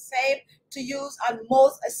retinol is safe to use on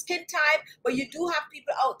most skin type, but you do have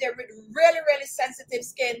people out there with really sensitive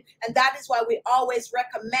skin, and that is why we always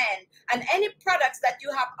recommend. And any products that you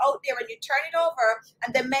have out there and you turn it over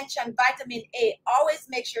and they mention vitamin A, always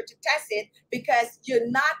make sure to test it, because you're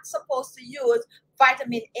not supposed to use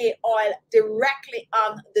vitamin A oil directly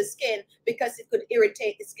on the skin, because it could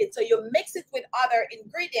irritate the skin. So you mix it with other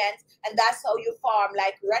ingredients, and that's how you form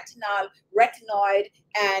like retinol, retinoid,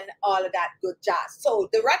 and all of that good jazz. So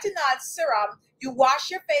the retinol serum, you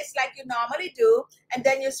wash your face like you normally do, and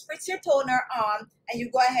then you spritz your toner on, and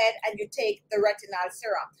you go ahead and you take the retinol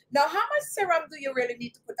serum. Now, how much serum do you really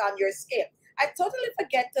need to put on your skin? I totally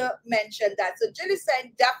forget to mention that. So Jill is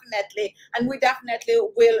saying definitely, and we definitely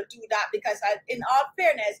will do that, because in all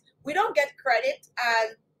fairness, we don't get credit,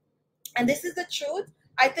 and this is the truth.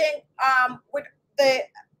 I think with the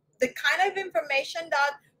kind of information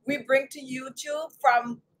that we bring to YouTube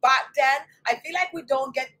from back then, I feel like we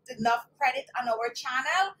don't get enough credit on our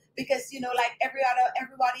channel, because, you know, like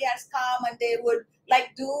everybody has come and they would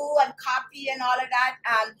like do and copy and all of that,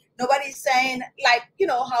 and nobody's saying, like, you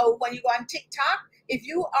know, how when you go on TikTok, if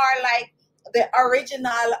you are like the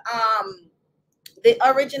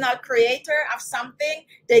original creator of something,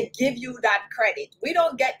 they give you that credit. We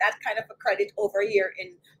don't get that kind of a credit over here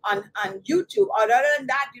on YouTube. Other than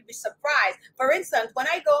that, you'd be surprised. For instance, when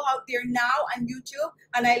I go out there now on YouTube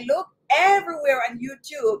and I look everywhere on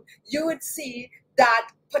YouTube, you would see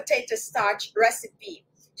that potato starch recipe.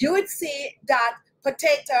 You would see that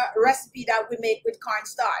potato recipe that we make with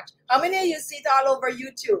cornstarch. How many of you see it all over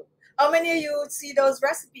YouTube? How many of you see those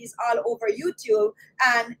recipes all over YouTube?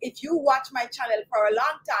 And if you watch my channel for a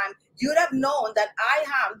long time, you'd have known that I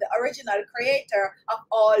am the original creator of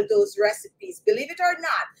all those recipes. Believe it or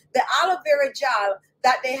not, the aloe vera gel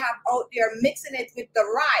that they have out there, mixing it with the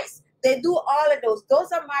rice, they do all of those.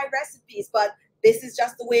 Those are my recipes, but this is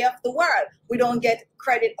just the way of the world. We don't get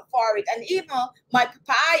credit for it. And even my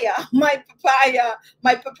papaya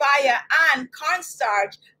and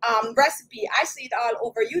cornstarch recipe, I see it all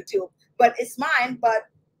over YouTube, but it's mine. But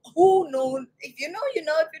who knows? If you know, you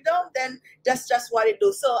know. If you don't, then that's just what it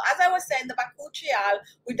do. So as I was saying, the bakuchial,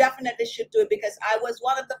 we definitely should do it, because I was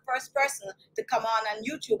one of the first person to come on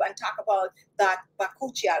YouTube and talk about that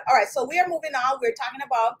bakuchial. All right, so we are moving on. We're talking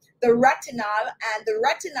about the retinol, and the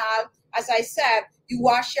retinol, as I said, you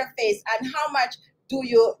wash your face. And how much do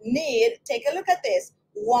you need? Take a look at this.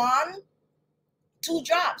 1-2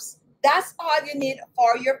 drops. That's all you need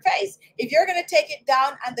for your face. If you're going to take it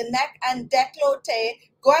down on the neck and décolleté,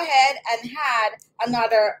 go ahead and add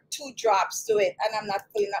another 2 drops to it. And I'm not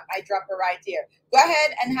pulling up my dropper right here. Go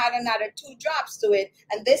ahead and add another 2 drops to it.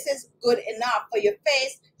 And this is good enough for your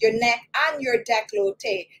face, your neck, and your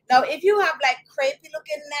décolleté. Now, if you have like crepey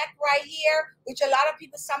looking neck right here, which a lot of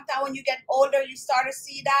people, sometimes when you get older, you start to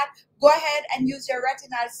see that, go ahead and use your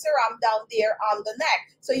retinol serum down there on the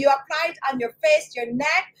neck. So you apply it on your face, your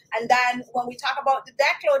neck, and then when we talk about the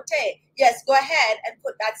décolleté, yes, go ahead and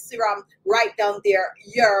put that serum right down there,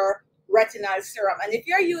 your retinol serum. And if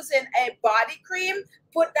you're using a body cream,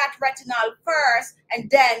 put that retinol first, and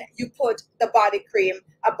then you put the body cream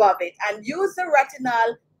above it. And use the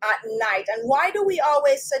retinol at night. And why do we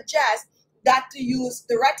always suggest that to use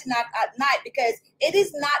the retinol at night? Because it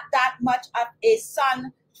is not that much of a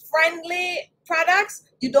sun-friendly products.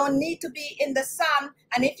 You don't need to be in the sun.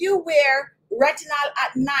 And if you wear retinol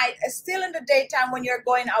at night, still in the daytime when you're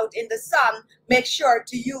going out in the sun, make sure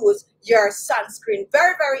to use your sunscreen.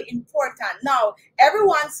 Very important. Now,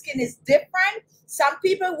 everyone's skin is different. Some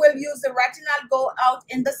people will use the retinol, go out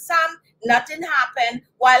in the sun, nothing happen,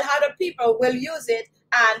 while other people will use it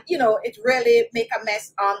and, you know, it really make a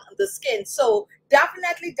mess on the skin. So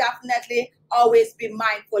definitely always be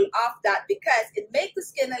mindful of that, because it makes the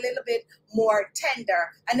skin a little bit more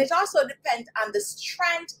tender. And it also depends on the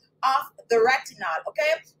strength of the retinol.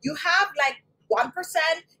 Okay, you have like 1%,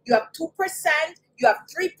 you have 2%, you have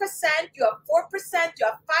 3%, you have 4%, you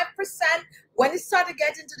have 5%. When it starts to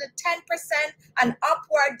get into the 10% and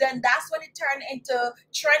upward, then that's when it turns into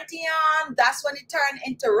Trentium, that's when it turns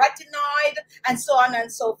into retinoid, and so on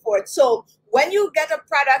and so forth. So when you get a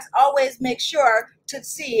product, always make sure to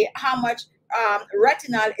see how much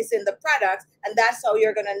retinol is in the product, and that's how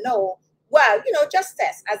you're gonna know. Well, you know, just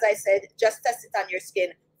test. As I said, just test it on your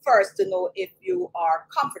skin first to know if you are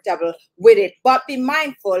comfortable with it. But be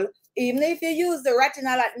mindful, even if you use the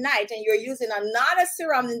retinol at night and you're using another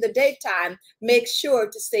serum in the daytime, make sure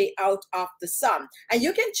to stay out of the sun. And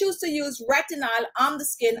you can choose to use retinol on the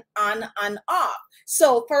skin on and off.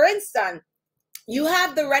 So for instance, you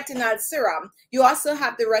have the retinol serum, you also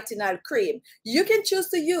have the retinol cream. You can choose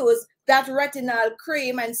to use that retinol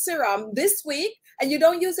cream and serum this week and you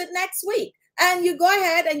don't use it next week. And you go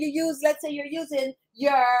ahead and you use, let's say you're using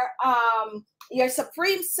your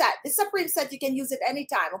Supreme set. The Supreme set, you can use it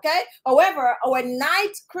anytime, okay? However, our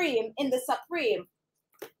night cream in the Supreme,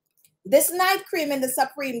 this night cream in the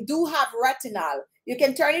Supreme do have retinol. You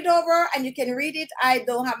can turn it over and you can read it. I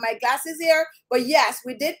don't have my glasses here, but yes,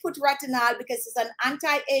 we did put retinol because it's an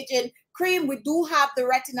anti-aging cream. We do have the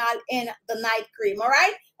retinol in the night cream, all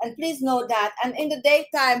right? And please know that. And in the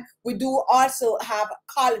daytime, we do also have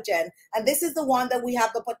collagen. And this is the one that we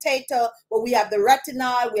have the potato, where we have the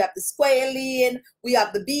retinol, we have the squalene, we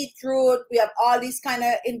have the beetroot, we have all these kind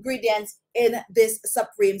of ingredients in this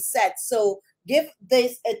Supreme set. So give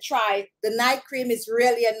this a try. The night cream is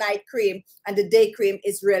really a night cream and the day cream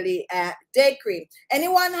is really a day cream.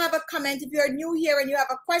 Anyone have a comment? If you're new here and you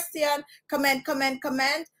have a question, comment.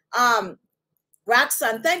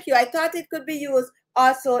 Roxanne, thank you. I thought it could be used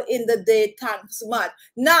also in the daytime so much.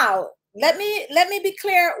 Now, let me be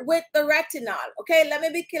clear with the retinol, okay? Let me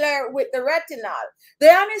be clear with the retinol.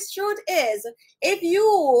 The honest truth is, if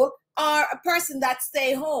you are a person that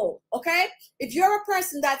stay home, okay? If you're a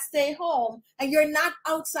person that stay home and you're not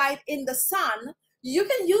outside in the sun, you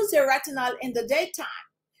can use your retinol in the daytime.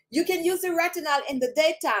 You can use the retinol in the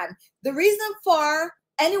daytime. The reason for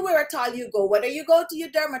anywhere at all you go, whether you go to your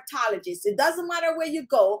dermatologist, it doesn't matter where you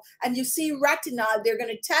go and you see retinol, they're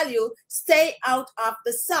going to tell you stay out of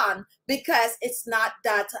the sun because it's not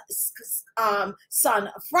that sun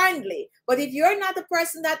friendly. But if you're not the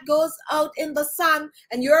person that goes out in the sun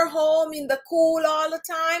and you're home in the cool all the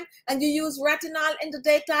time and you use retinol in the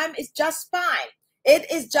daytime, it's just fine.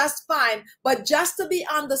 It is just fine. But just to be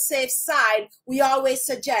on the safe side, we always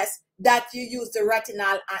suggest that you use the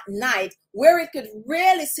retinol at night, where it could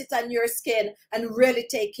really sit on your skin and really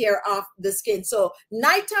take care of the skin. So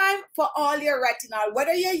nighttime for all your retinol,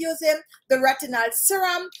 whether you're using the retinol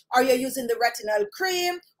serum or you're using the retinol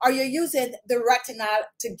cream or you're using the retinol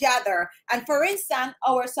together. And for instance,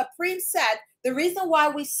 our Supreme set, the reason why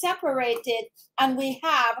we separate it and we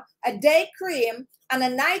have a day cream and a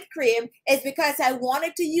night cream is because I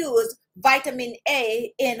wanted to use vitamin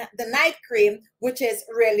A in the night cream, which is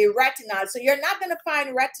really retinol. So you're not going to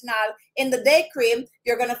find retinol in the day cream.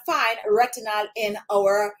 You're going to find retinol in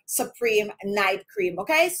our Supreme night cream.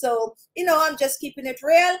 Okay, so you know, I'm just keeping it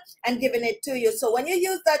real and giving it to you. So when you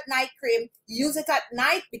use that night cream, use it at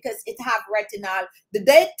night because it have retinol. The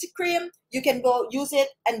day cream, you can go use it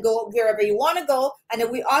and go wherever you want to go. And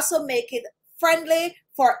then we also make it friendly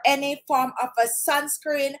for any form of a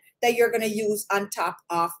sunscreen that you're going to use on top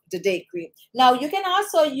of the day cream. Now, you can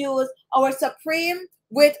also use our Supreme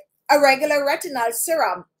with a regular retinol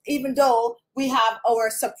serum, even though we have our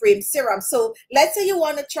Supreme serum. So let's say you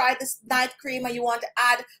want to try this night cream and you want to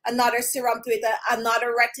add another serum to it,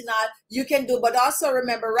 another retinol, you can do. But also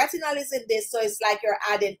remember, retinol is in this, so it's like you're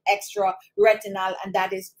adding extra retinol, and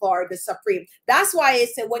that is for the Supreme. That's why I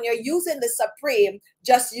say when you're using the Supreme,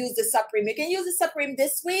 just use the Supreme. You can use the Supreme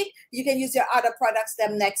this week, you can use your other products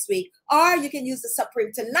them next week, or you can use the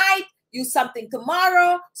Supreme tonight, use something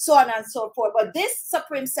tomorrow, so on and so forth. But this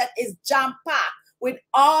Supreme set is jam-packed with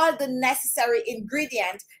all the necessary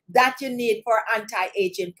ingredients that you need for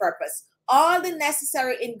anti-aging purpose. All the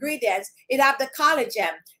necessary ingredients. It have the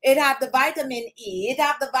collagen, it have the vitamin E, it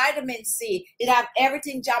have the vitamin C, it have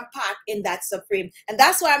everything jam-packed in that Supreme. And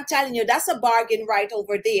that's why I'm telling you, that's a bargain right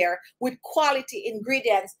over there with quality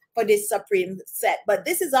ingredients for this Supreme set. But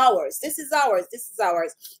this is ours, this is ours, this is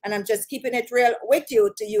ours. And I'm just keeping it real with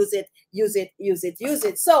you to use it, use it, use it, use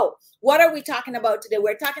it. So what are we talking about today?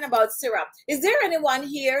 We're talking about serum. Is there anyone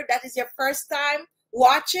here that is your first time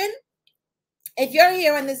watching? If you're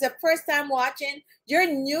here and it's your first time watching, you're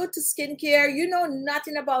new to skincare, you know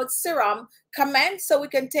nothing about serum, comment so we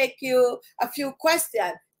can take you a few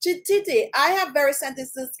questions. Titi, I have very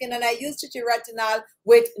sensitive skin and I use Chichi retinol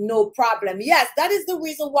with no problem. Yes, that is the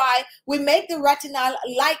reason why we make the retinol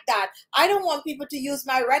like that. I don't want people to use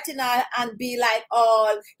my retinol and be like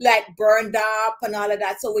all like burned up and all of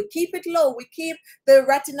that. So we keep it low. We keep the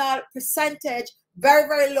retinol percentage very,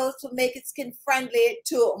 very low to make it skin friendly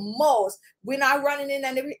to most. We're not running in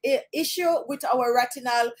any issue with our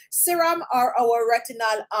retinol serum or our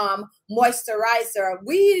retinol moisturizer.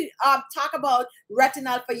 We talk about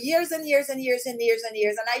retinol for years and years and years and years and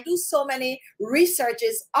years. And I do so many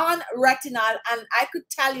researches on retinol. And I could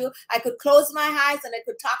tell you, I could close my eyes and I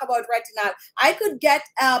could talk about retinol. I could get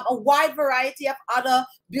a wide variety of other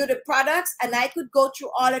beauty products and I could go through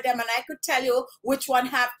all of them and I could tell you which one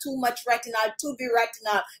have too much retinol, to be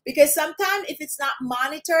retinol. Because sometimes if it's not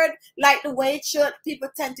monitored like the the way it should, people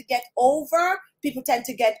tend to get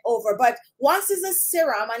over. But once it's a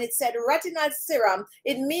serum and it said retinol serum,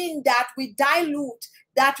 it means that we dilute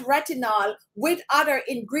that retinol with other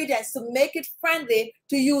ingredients to make it friendly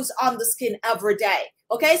to use on the skin every day.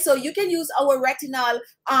 Okay, so you can use our retinol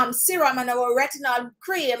serum and our retinol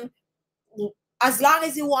cream as long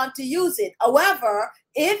as you want to use it. However,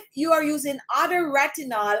 if you are using other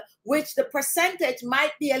retinol, which the percentage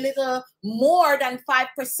might be a little more than 5%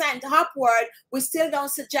 upward, we still don't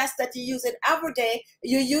suggest that you use it every day.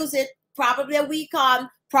 You use it probably a week on,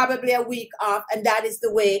 probably a week off, and that is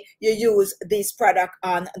the way you use this product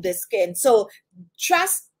on the skin. So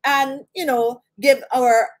trust and, you know, give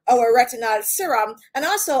our retinol serum and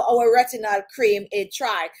also our retinol cream a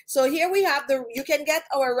try. So here we have you can get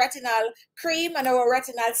our retinol cream and our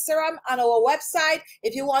retinol serum on our website.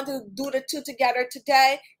 If you want to do the two together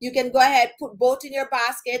today, you can go ahead, put both in your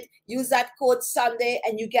basket, use that code Sunday,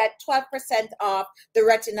 and you get 12% off the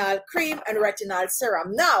retinol cream and retinol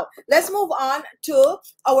serum. Now, let's move on to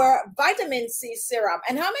our vitamin C serum.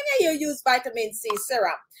 And how many of you use vitamin C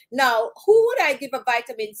serum? Now, who would I give a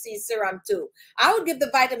vitamin C serum to? I would give the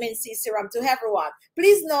vitamin C serum to everyone.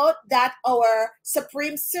 Please note that our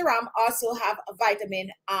Supreme serum also have a vitamin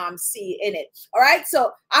C in it. All right,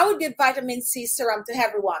 so I would give vitamin C serum to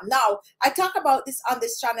everyone. Now, I talk about this on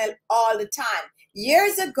this channel all the time.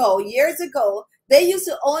 Years ago, they used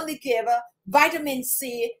to only give vitamin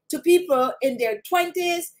C to people in their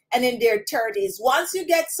 20s and in their 30s. Once you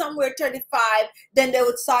get somewhere 35, then they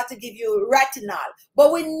would start to give you retinol.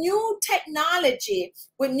 But with new technology,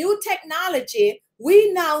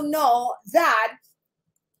 we now know that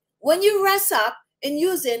when you rest up in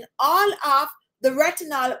using all of the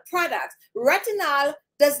retinol products, retinol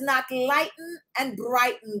does not lighten and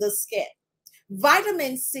brighten the skin.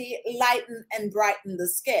 Vitamin C lighten and brighten the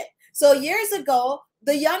skin. So years ago,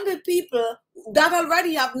 the younger people that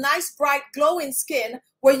already have nice, bright, glowing skin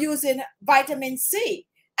were using vitamin C,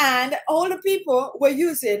 and older people were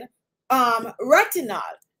using retinol.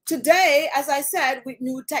 Today, as I said, with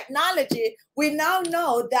new technology, we now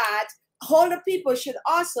know that older people should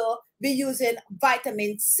also be using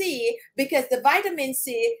vitamin C, because the vitamin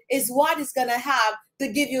C is what is going to have to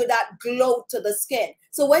give you that glow to the skin.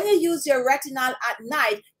 So when you use your retinol at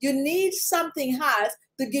night, you need something else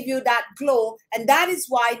to give you that glow. And that is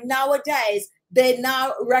why nowadays they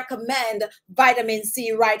now recommend vitamin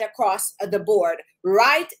C right across the board.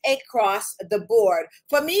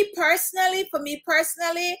 For me personally,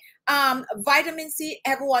 vitamin C,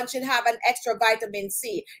 everyone should have an extra vitamin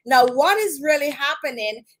C. Now, what is really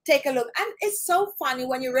happening? Take a look. And it's so funny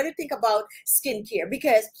when you really think about skincare,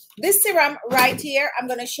 because this serum right here, I'm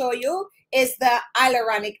going to show you, is the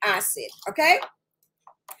hyaluronic acid, okay?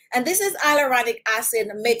 And this is hyaluronic acid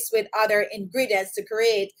mixed with other ingredients to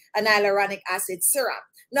create an hyaluronic acid serum.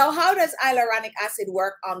 Now, how does hyaluronic acid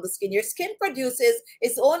work on the skin? Your skin produces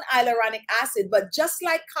its own hyaluronic acid, but just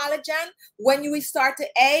like collagen, when we start to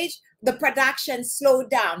age, the production slows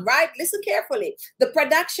down, right? Listen carefully. The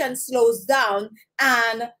production slows down,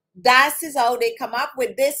 and that is how they come up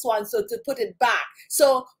with this one, so to put it back.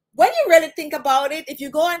 So when you really think about it, if you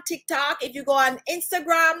go on TikTok, if you go on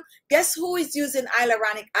Instagram, guess who is using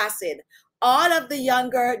hyaluronic acid? All of the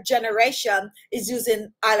younger generation is using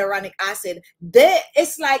hyaluronic acid.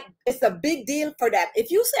 It's like, it's a big deal for them.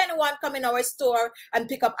 If you see anyone come in our store and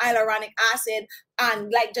pick up hyaluronic acid,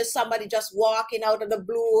 and like just somebody just walking out of the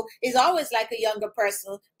blue, is always like a younger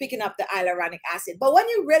person picking up the hyaluronic acid. But when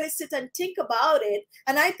you really sit and think about it,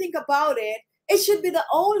 and I think about it, it should be the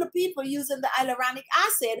older people using the hyaluronic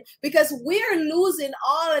acid, because we're losing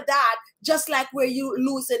all of that just like we're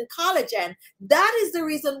losing collagen. That is the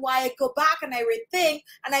reason why I go back and I rethink,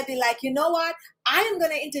 and I be like, you know what? I am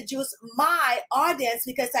going to introduce my audience,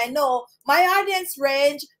 because I know my audience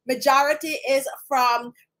range, majority is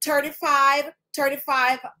from 35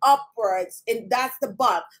 upwards, and that's the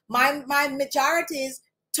bulk. My majority is,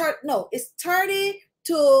 it's 30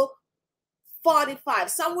 to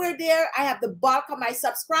 45, somewhere there. I have the bulk of my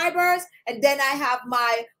subscribers, and then I have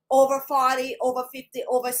my over 40, over 50,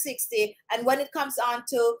 over 60. And when it comes on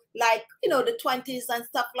to, like, you know, the 20s and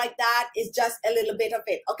stuff like that, it's just a little bit of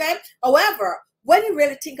it, okay? However, when you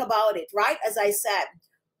really think about it, right, as I said,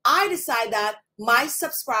 I decide that my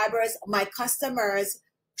subscribers, my customers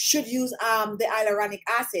should use the hyaluronic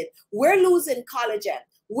acid. We're losing collagen.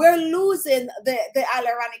 We're losing the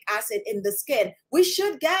hyaluronic acid in the skin. We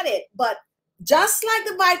should get it, but just like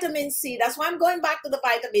the vitamin C, that's why I'm going back to the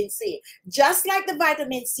vitamin C. Just like the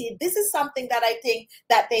vitamin C, this is something that I think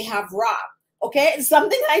that they have wrong. Okay, it's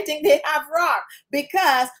something I think they have wrong,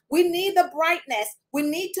 because we need the brightness. We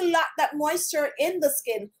need to lock that moisture in the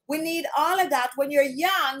skin. We need all of that. When you're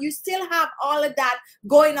young, you still have all of that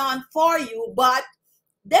going on for you, but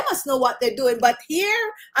they must know what they're doing. But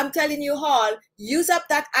here, I'm telling you all, use up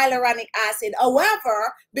that hyaluronic acid.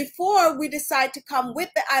 However, before we decide to come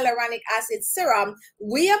with the hyaluronic acid serum,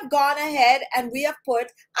 we have gone ahead and we have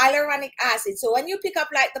put hyaluronic acid. So when you pick up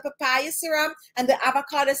like the papaya serum and the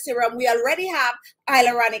avocado serum, we already have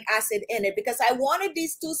hyaluronic acid in it, because I wanted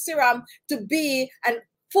these two serum to be an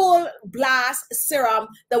full blast serum,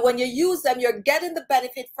 that when you use them, you're getting the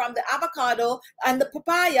benefit from the avocado and the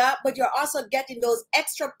papaya, but you're also getting those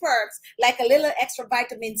extra perks, like a little extra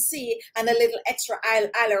vitamin C and a little extra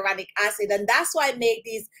hyaluronic acid. And that's why I make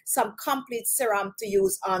these some complete serum to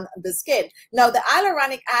use on the skin. Now, the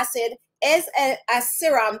hyaluronic acid is a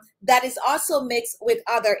serum that is also mixed with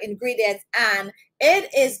other ingredients, and it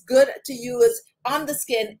is good to use on the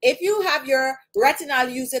skin. If you have your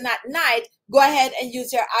retinol using at night, go ahead and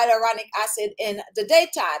use your hyaluronic acid in the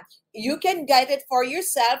daytime. You can get it for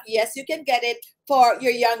yourself. Yes, you can get it for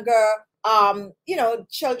your younger you know,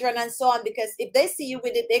 children and so on, because if they see you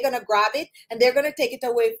with it, they're gonna grab it and they're gonna take it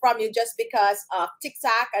away from you just because of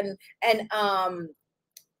TikTok and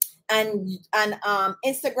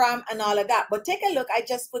Instagram and all of that. But take a look, I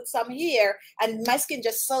just put some here and my skin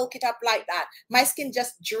just soak it up like that. My skin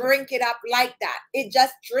just drink it up like that. It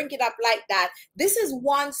just drink it up like that. This is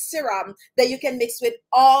one serum that you can mix with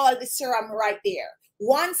all the serum right there.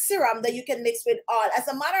 One serum that you can mix with all. As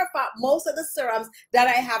a matter of fact, most of the serums that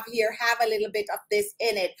I have here have a little bit of this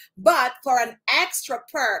in it. But for an extra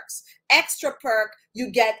perk, you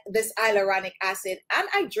get this hyaluronic acid. And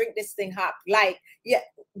I drink this thing up. Like, yeah,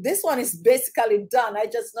 this one is basically done. I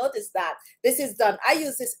just noticed that. This is done. I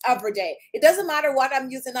use this every day. It doesn't matter what I'm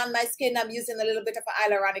using on my skin. I'm using a little bit of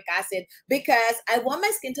hyaluronic acid because I want my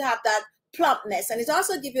skin to have that plumpness, and it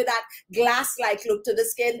also give you that glass-like look to the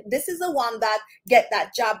skin. This is the one that get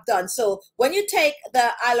that job done. So when you take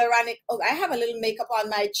the hyaluronic, oh, I have a little makeup on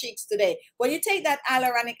my cheeks today. When you take that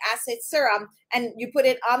hyaluronic acid serum and you put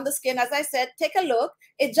it on the skin, as I said, take a look.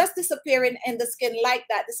 It just disappearing in the skin like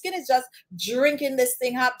that. The skin is just drinking this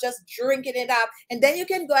thing up, just drinking it up. And then you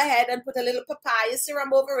can go ahead and put a little papaya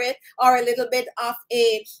serum over it, or a little bit of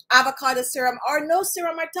a avocado serum, or no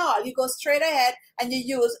serum at all. You go straight ahead and you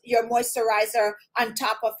use your moisturizer on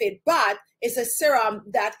top of it. But it's a serum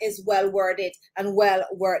that is well worth it and well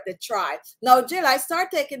worth the try. Now, Jill, I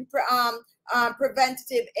start taking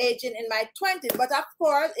preventative aging in my 20s, but of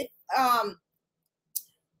course, it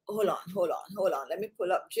hold on. Let me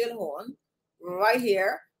pull up Jill Horn right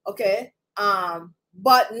here. Okay.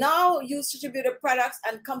 But now use distributed products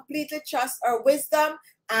and completely trust our wisdom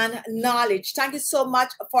and knowledge. Thank you so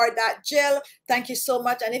much for that, Jill. Thank you so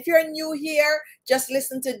much. And if you're new here, just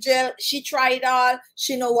listen to Jill. She tried it all.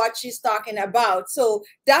 She know what she's talking about. So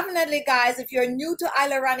definitely, guys, if you're new to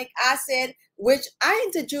hyaluronic acid, which I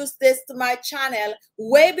introduced this to my channel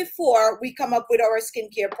way before we come up with our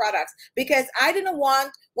skincare products, because I didn't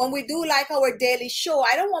want, when we do like our daily show,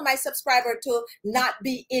 I don't want my subscriber to not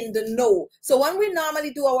be in the know. So when we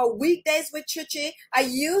normally do our weekdays with Khichi, I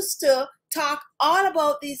used to talk all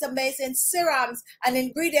about these amazing serums and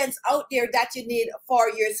ingredients out there that you need for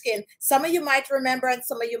your skin. Some of you might remember and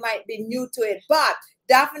some of you might be new to it, but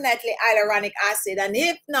definitely hyaluronic acid. And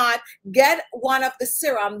if not, get one of the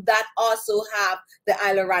serum that also have the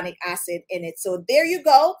hyaluronic acid in it. So there you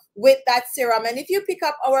go with that serum. And if you pick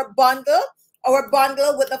up our bundle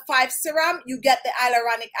with the 5 serum, you get the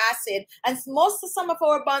hyaluronic acid. And some of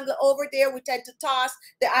our bundle over there, we tend to toss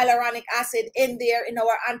the hyaluronic acid in there in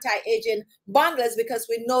our anti-aging bundles, because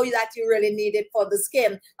we know that you really need it for the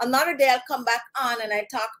skin. Another day I'll come back on and I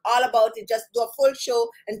talk all about it, just do a full show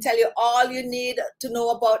and tell you all you need to know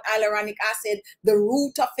about hyaluronic acid, the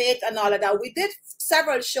root of it and all of that. We did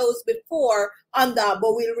several shows before on that,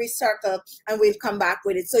 but we'll recircle and we'll come back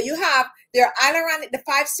with it. So you have their hyaluronic, the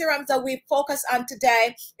 5 serums that we focus on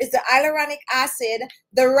today is the hyaluronic acid,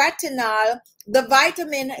 the retinol, the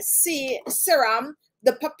vitamin C serum,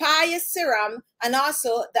 the papaya serum, and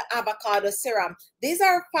also the avocado serum. These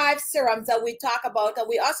are 5 serums that we talk about, and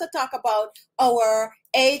we also talk about our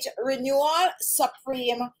Age Renewal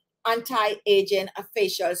Supreme Anti-Aging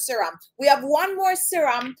Facial Serum. We have one more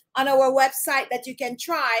serum on our website that you can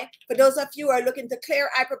try for those of you who are looking to clear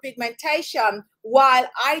hyperpigmentation while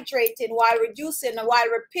hydrating, while reducing, and while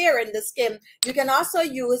repairing the skin. You can also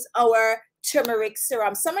use our turmeric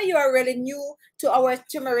serum. Some of you are really new to our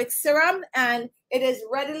turmeric serum, and it is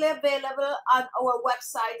readily available on our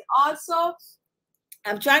website also.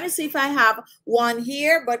 I'm trying to see if I have one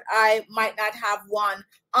here, but I might not have one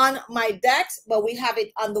on my decks, but we have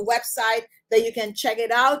it on the website that you can check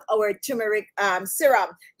it out, our turmeric serum.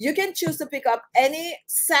 You can choose to pick up any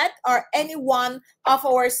set or any one of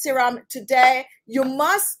our serum today. You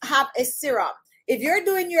must have a serum. If you're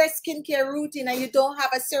doing your skincare routine and you don't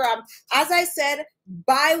have a serum, as I said,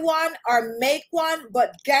 buy one or make one,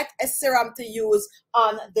 but get a serum to use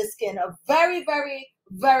on the skin. Very, very,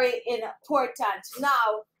 very important.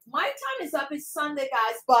 Now, my time is up. It's Sunday,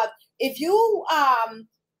 guys, but if you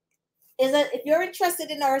if you're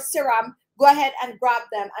interested in our serum, go ahead and grab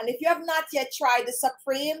them. And if you have not yet tried the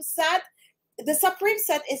Supreme set, the Supreme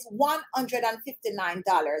set is $159.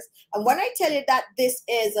 And when I tell you that this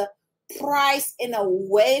is priced in a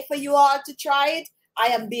way for you all to try it, I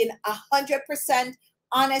am being 100%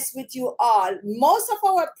 honest with you all. Most of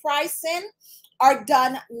our pricing are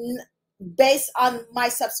done based on my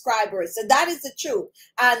subscribers. So that is the truth.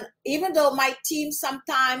 And even though my team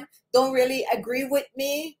sometimes don't really agree with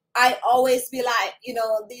me, I always be like, you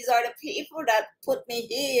know, these are the people that put me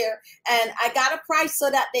here, and I got a price so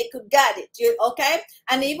that they could get it. Okay?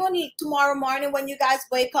 And even tomorrow morning when you guys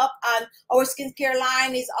wake up and our skincare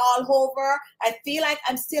line is all over, I feel like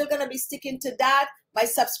I'm still going to be sticking to that. My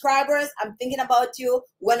subscribers, I'm thinking about you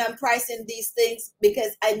when I'm pricing these things,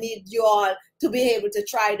 because I need you all to be able to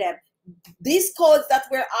try them. These codes that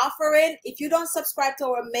we're offering, if you don't subscribe to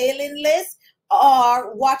our mailing list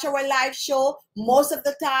or watch our live show, most of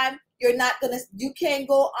the time you can't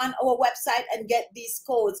go on our website and get these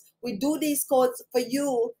codes. We do these codes for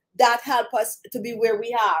you that help us to be where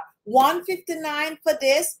we are. $159 for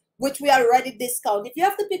this, which we already discount. If you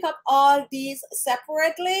have to pick up all these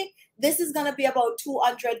separately, this is going to be about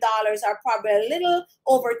 $200, or probably a little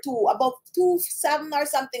over about $270 or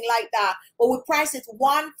something like that. But we price it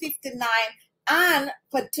 $159, and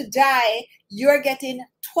for today you're getting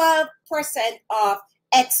 12% off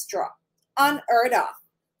extra. Unheard of.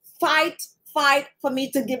 Fight for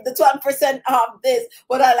me to give the 12% off this,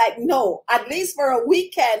 but I like, no, at least for a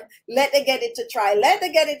weekend, let them get it to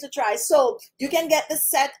try. So you can get the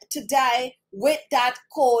set today with that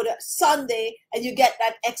code Sunday, and you get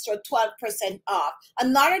that extra 12% off.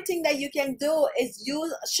 Another thing that you can do is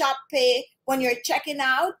use Shop Pay when you're checking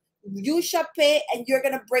out. Use Shop Pay, and you're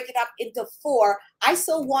gonna break it up into 4. I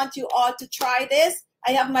still want you all to try this.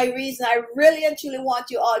 I have my reason. I really and truly want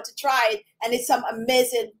you all to try it, and it's some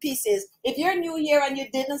amazing pieces. If you're new here and you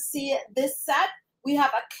didn't see this set, we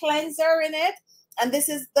have a cleanser in it, and this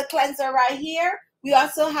is the cleanser right here. We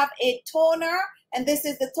also have a toner, and this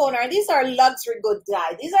is the toner. These are luxury goods,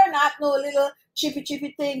 guys. These are not no little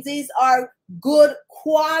cheapy things. These are good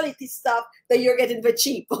quality stuff that you're getting for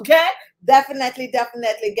cheap, okay? Definitely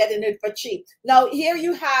getting it for cheap. Now, here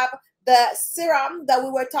you have the serum that we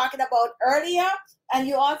were talking about earlier, and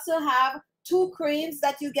you also have 2 creams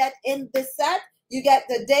that you get in this set. You get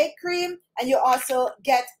the day cream, and you also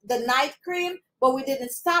get the night cream, but we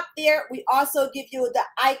didn't stop there. We also give you the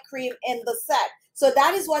eye cream in the set. So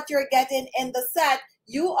that is what you're getting in the set.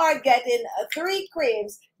 You are getting 3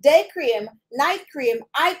 creams: day cream, night cream,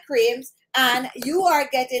 eye creams, and you are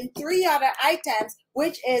getting 3 other items,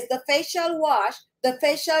 which is the facial wash, the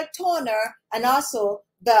facial toner, and also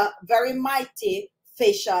the very mighty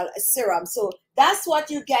facial serum. So that's what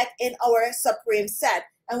you get in our Supreme set.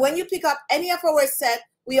 And when you pick up any of our set,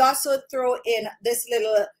 we also throw in this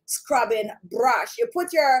little scrubbing brush. You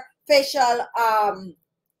put your facial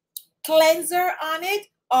cleanser on it,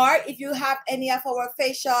 or if you have any of our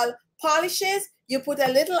facial polishes, you put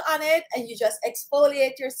a little on it and you just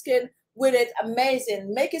exfoliate your skin with it.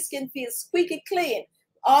 Amazing. Make your skin feel squeaky clean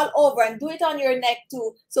all over, and do it on your neck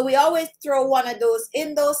too. So we always throw one of those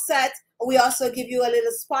in those sets. We also give you a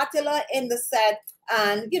little spatula in the set,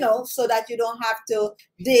 and you know, so that you don't have to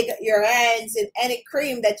dig your hands in any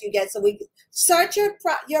cream that you get. So we search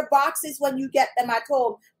your boxes when you get them at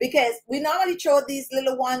home, because we normally throw these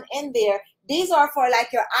little one in there. These are for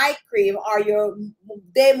like your eye cream or your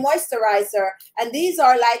day moisturizer, and these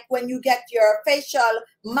are like when you get your facial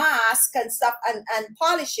mask and stuff and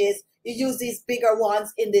polishes. You use these bigger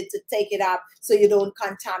ones in it to take it up so you don't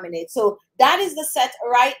contaminate. So that is the set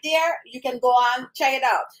right there. You can go on, check it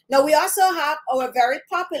out. Now we also have our very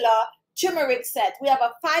popular turmeric set. We have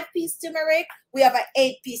a 5-piece turmeric. We have an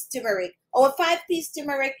 8-piece turmeric. Our 5-piece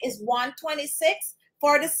turmeric is $126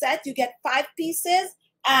 for the set. You get 5 pieces,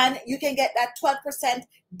 and you can get that 12%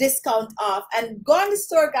 discount off. And go on the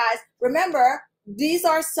store, guys. Remember, these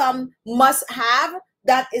are some must-have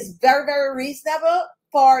that is very, very reasonable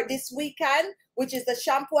for this weekend, which is the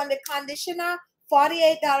shampoo and the conditioner,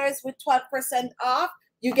 $48 with 12% off.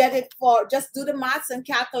 You get it for, just do the maths and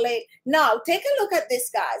calculate. Now, take a look at this,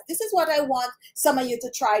 guys. This is what I want some of you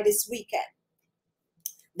to try this weekend.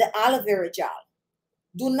 The aloe vera gel.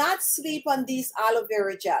 Do not sleep on these aloe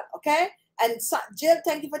vera gel, okay? And so, Jill,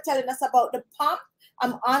 thank you for telling us about the pump.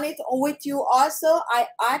 I'm on it with you also. I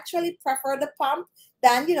actually prefer the pump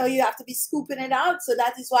than, you know, you have to be scooping it out. So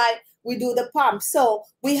that is why we do the pump. So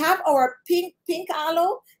we have our pink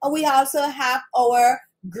aloe, and we also have our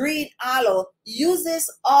green aloe. Use this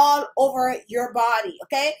all over your body,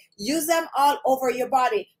 okay? Use them all over your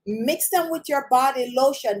body. Mix them with your body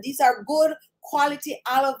lotion. These are good quality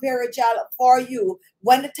aloe vera gel for you.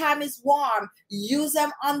 When the time is warm, use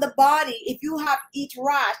them on the body. If you have heat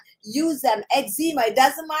rash, use them. Eczema, it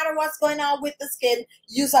doesn't matter what's going on with the skin,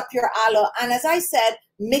 use up your aloe. And as I said,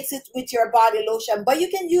 mix it with your body lotion. But you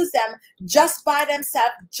can use them just by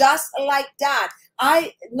themselves, just like that.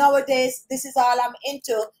 Nowadays, this is all I'm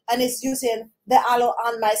into, and it's using the aloe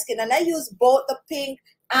on my skin. And I use both the pink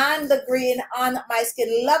and the green on my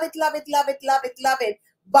skin. Love it, love it, love it, love it, love it.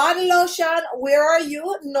 Body lotion, where are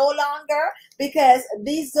you? No longer, because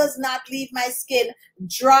this does not leave my skin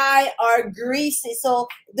dry or greasy. So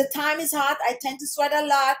the time is hot, I tend to sweat a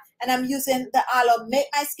lot, and I'm using the aloe, make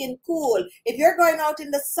my skin cool. If you're going out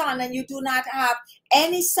in the sun and you do not have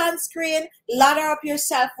any sunscreen, lather up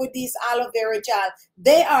yourself with these aloe vera gel.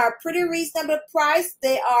 They are pretty reasonable price.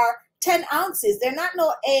 They are 10 ounces. They're not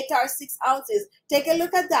no 8 or 6 ounces. Take a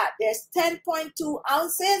look at that. There's 10.2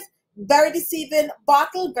 ounces. Very deceiving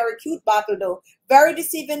bottle, very cute bottle though. Very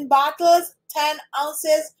deceiving bottles, 10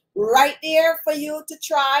 ounces right there for you to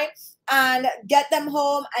try and get them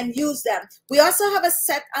home and use them. We also have a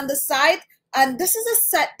set on the side, and this is a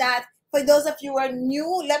set that for those of you who are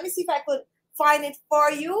new, let me see if I could find it for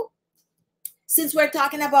you. Since we're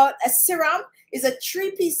talking about a serum, is a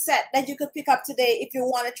 3-piece set that you could pick up today if you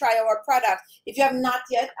want to try our product. If you have not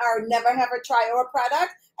yet or never ever tried our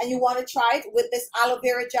product and you want to try it with this aloe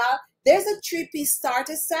vera gel, there's a 3-piece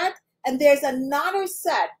starter set and there's another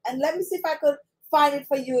set. And let me see if I could find it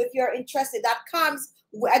for you if you're interested. That comes,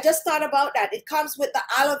 I just thought about that. It comes with the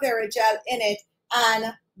aloe vera gel in it,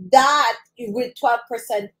 and that with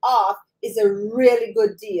 12% off is a really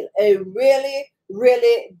good deal. A really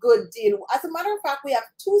good deal. As a matter of fact, we have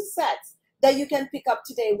 2 sets that you can pick up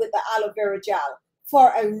today with the aloe vera gel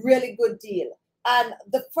for a really good deal. And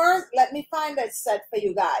the first, let me find that set for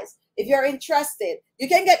you guys. If you're interested, you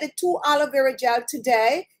can get the 2 aloe vera gel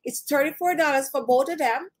today. It's $34 for both of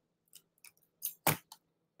them.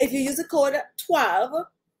 If you use the code 12,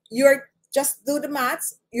 you're just do the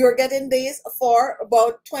maths. You're getting these for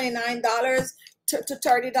about $29 to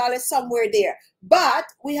 $30, somewhere there. But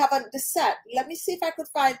we have the set. Let me see if I could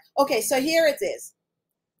find. Okay, so here it is.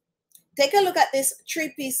 Take a look at this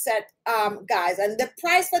 3-piece set, guys. And the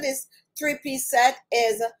price for this 3-piece set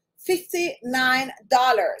is $59.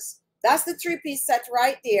 That's the 3-piece set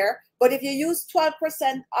right there. But if you use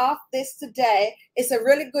 12% off this today, it's a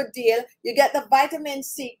really good deal. You get the vitamin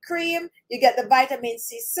C cream, you get the vitamin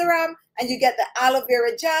C serum, and you get the aloe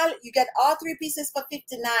vera gel. You get all 3 pieces for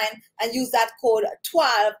 $59 and use that code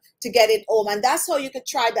 12 to get it home. And that's how you could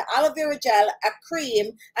try the aloe vera gel, a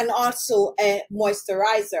cream, and also a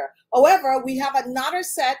moisturizer. However, we have another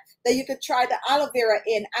set that you could try the aloe vera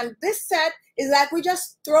in. And this set is like we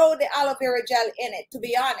just throw the aloe vera gel in it, to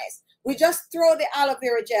be honest. We just throw the aloe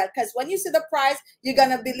vera gel, because when you see the price, you're going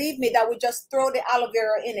to believe me that we just throw the aloe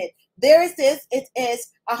vera in it. There it is. It is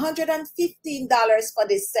 $115 for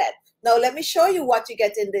this set. Now, let me show you what you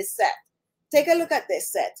get in this set. Take a look at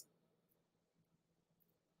this set.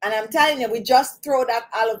 And I'm telling you, we just throw that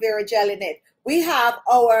aloe vera gel in it. We have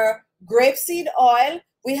our grapeseed oil.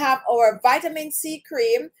 We have our vitamin C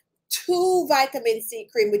cream. 2 vitamin C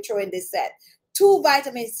cream we throw in this set. 2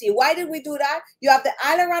 vitamin C. Why did we do that? You have the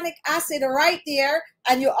hyaluronic acid right there,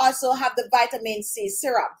 and you also have the vitamin C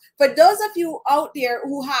serum. For those of you out there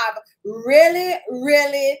who have really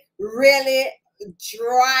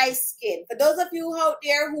dry skin, for those of you out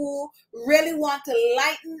there who really want to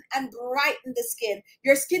lighten and brighten the skin,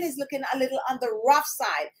 your skin is looking a little on the rough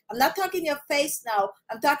side. I'm not talking your face now,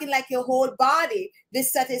 I'm talking like your whole body.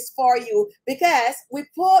 This set is for you, because we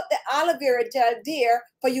put the aloe vera gel there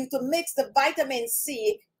for you to mix the vitamin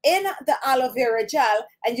C in the aloe vera gel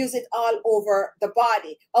and use it all over the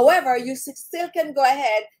body. However, you still can go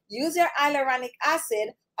ahead, use your hyaluronic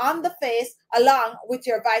acid on the face along with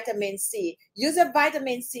your vitamin C. Use a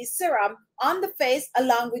vitamin C serum on the face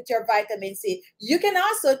along with your vitamin C. You can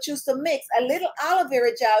also choose to mix a little aloe vera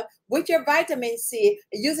gel with your vitamin C.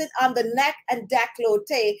 Use it on the neck and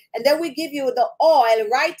décolleté. And then we give you the oil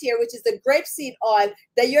right here, which is the grapeseed oil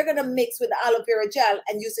that you're going to mix with the aloe vera gel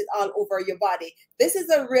and use it all over your body. This is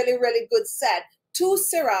a really, really good set. 2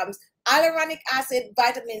 serums, hyaluronic acid,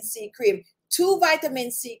 vitamin C cream, 2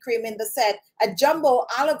 vitamin C cream in the set, a jumbo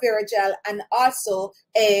aloe vera gel, and also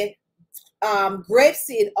a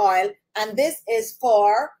grapeseed oil. And this is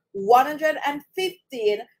for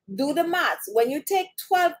 $115. Do the maths. When you take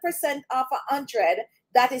 12% off 100,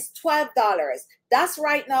 that is $12. That's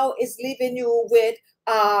right now is leaving you with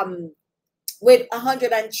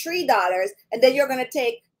 $103, and then you're going to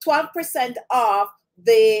take 12% off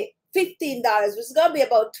the $15, which is going to be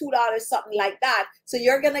about $2, something like that. So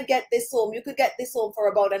you're going to get this home. You could get this home for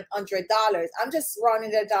about $100. I'm just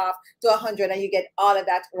rounding it off to 100, and you get all of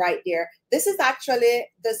that right there. This is actually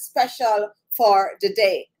the special for the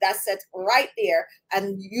day. That's it right there,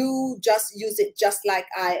 and you just use it just like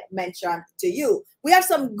I mentioned to you. We have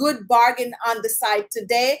some good bargain on the site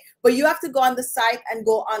today, but you have to go on the site and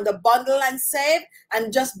go on the bundle and save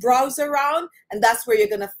and just browse around, and that's where you're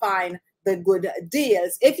gonna find the good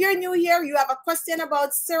deals. If you're new here, you have a question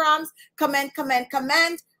about serums, comment.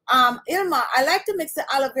 Ilma, I like to mix the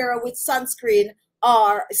aloe vera with sunscreen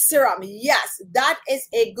or serum. Yes, that is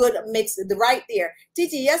a good mix right there.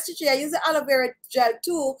 Titi, yesterday I use the aloe vera gel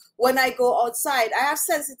too when I go outside. I have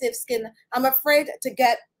sensitive skin. I'm afraid to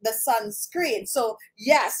get the sunscreen. So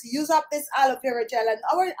yes, use up this aloe vera gel. And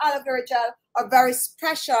our aloe vera gel are very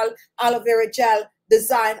special aloe vera gel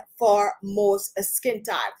designed for most skin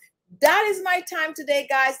type. That is my time today,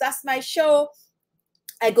 guys. That's my show.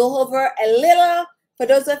 I go over a little. For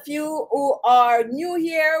those of you who are new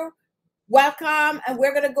here, welcome. And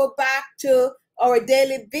we're going to go back to our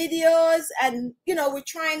daily videos. And, you know, we're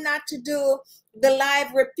trying not to do the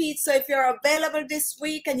live repeat. So if you're available this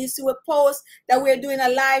week and you see a post that we're doing a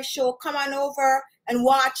live show, come on over and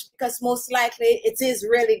watch, because most likely it is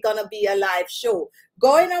really going to be a live show.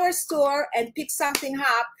 Go in our store and pick something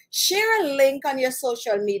up. Share a link on your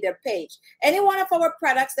social media page. Any one of our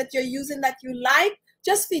products that you're using that you like,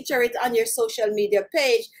 just feature it on your social media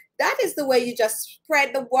page. That is the way you just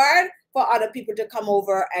spread the word for other people to come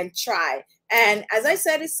over and try. And as I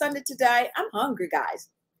said, it's Sunday today. I'm hungry, guys.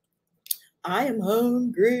 I am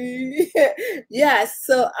hungry. Yes,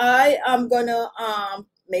 so I am gonna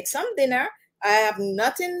make some dinner. I have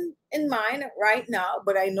nothing in mind right now,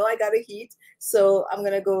 but I know I gotta eat. So I'm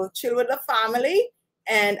gonna go chill with the family.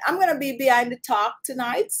 And I'm going to be behind the talk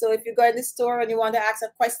tonight. So if you go in the store and you want to ask a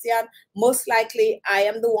question, most likely I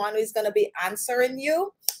am the one who is going to be answering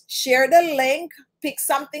you. Share the link. Pick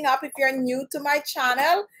something up if you're new to my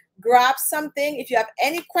channel. Grab something. If you have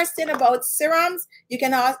any question about serums, you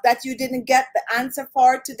can ask that you didn't get the answer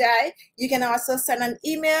for today. You can also send an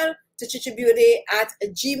email to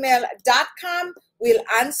chichibeauty@gmail.com. We'll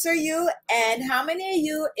answer you. And how many of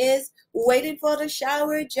you is waiting for the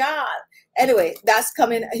shower job? Anyway, that's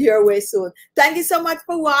coming your way soon. Thank you so much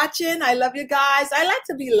for watching. I love you guys. I like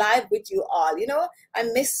to be live with you all. You know, I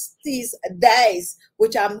miss these days,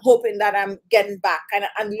 which I'm hoping that I'm getting back, kind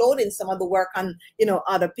of unloading some of the work on, you know,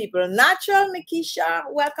 other people. Natural Nikisha,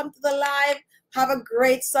 welcome to the live. Have a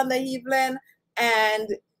great Sunday evening.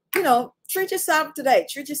 And, you know, treat yourself today.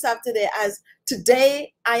 Treat yourself today, as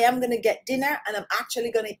today I am going to get dinner and I'm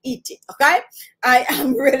actually going to eat it, okay? I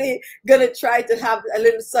am really going to try to have a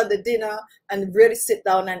little Sunday dinner and really sit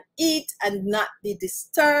down and eat and not be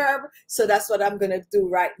disturbed. So that's what I'm going to do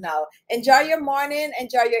right now. Enjoy your morning,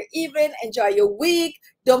 enjoy your evening, enjoy your week.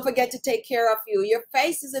 Don't forget to take care of you. Your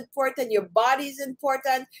face is important. Your body is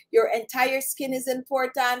important. Your entire skin is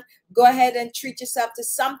important. Go ahead and treat yourself to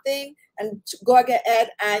something, and go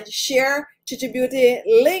ahead and share Chichi Beauty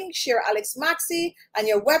link, share Alex Maxi and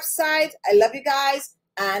your website. I love you guys,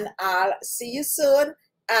 and I'll see you soon,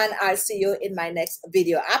 and I'll see you in my next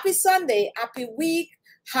video. Happy Sunday, happy week,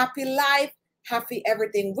 happy life, happy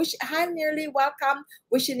everything. I'm nearly welcome.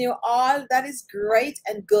 Wishing you all that is great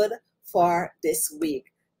and good for this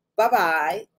week. Bye-bye.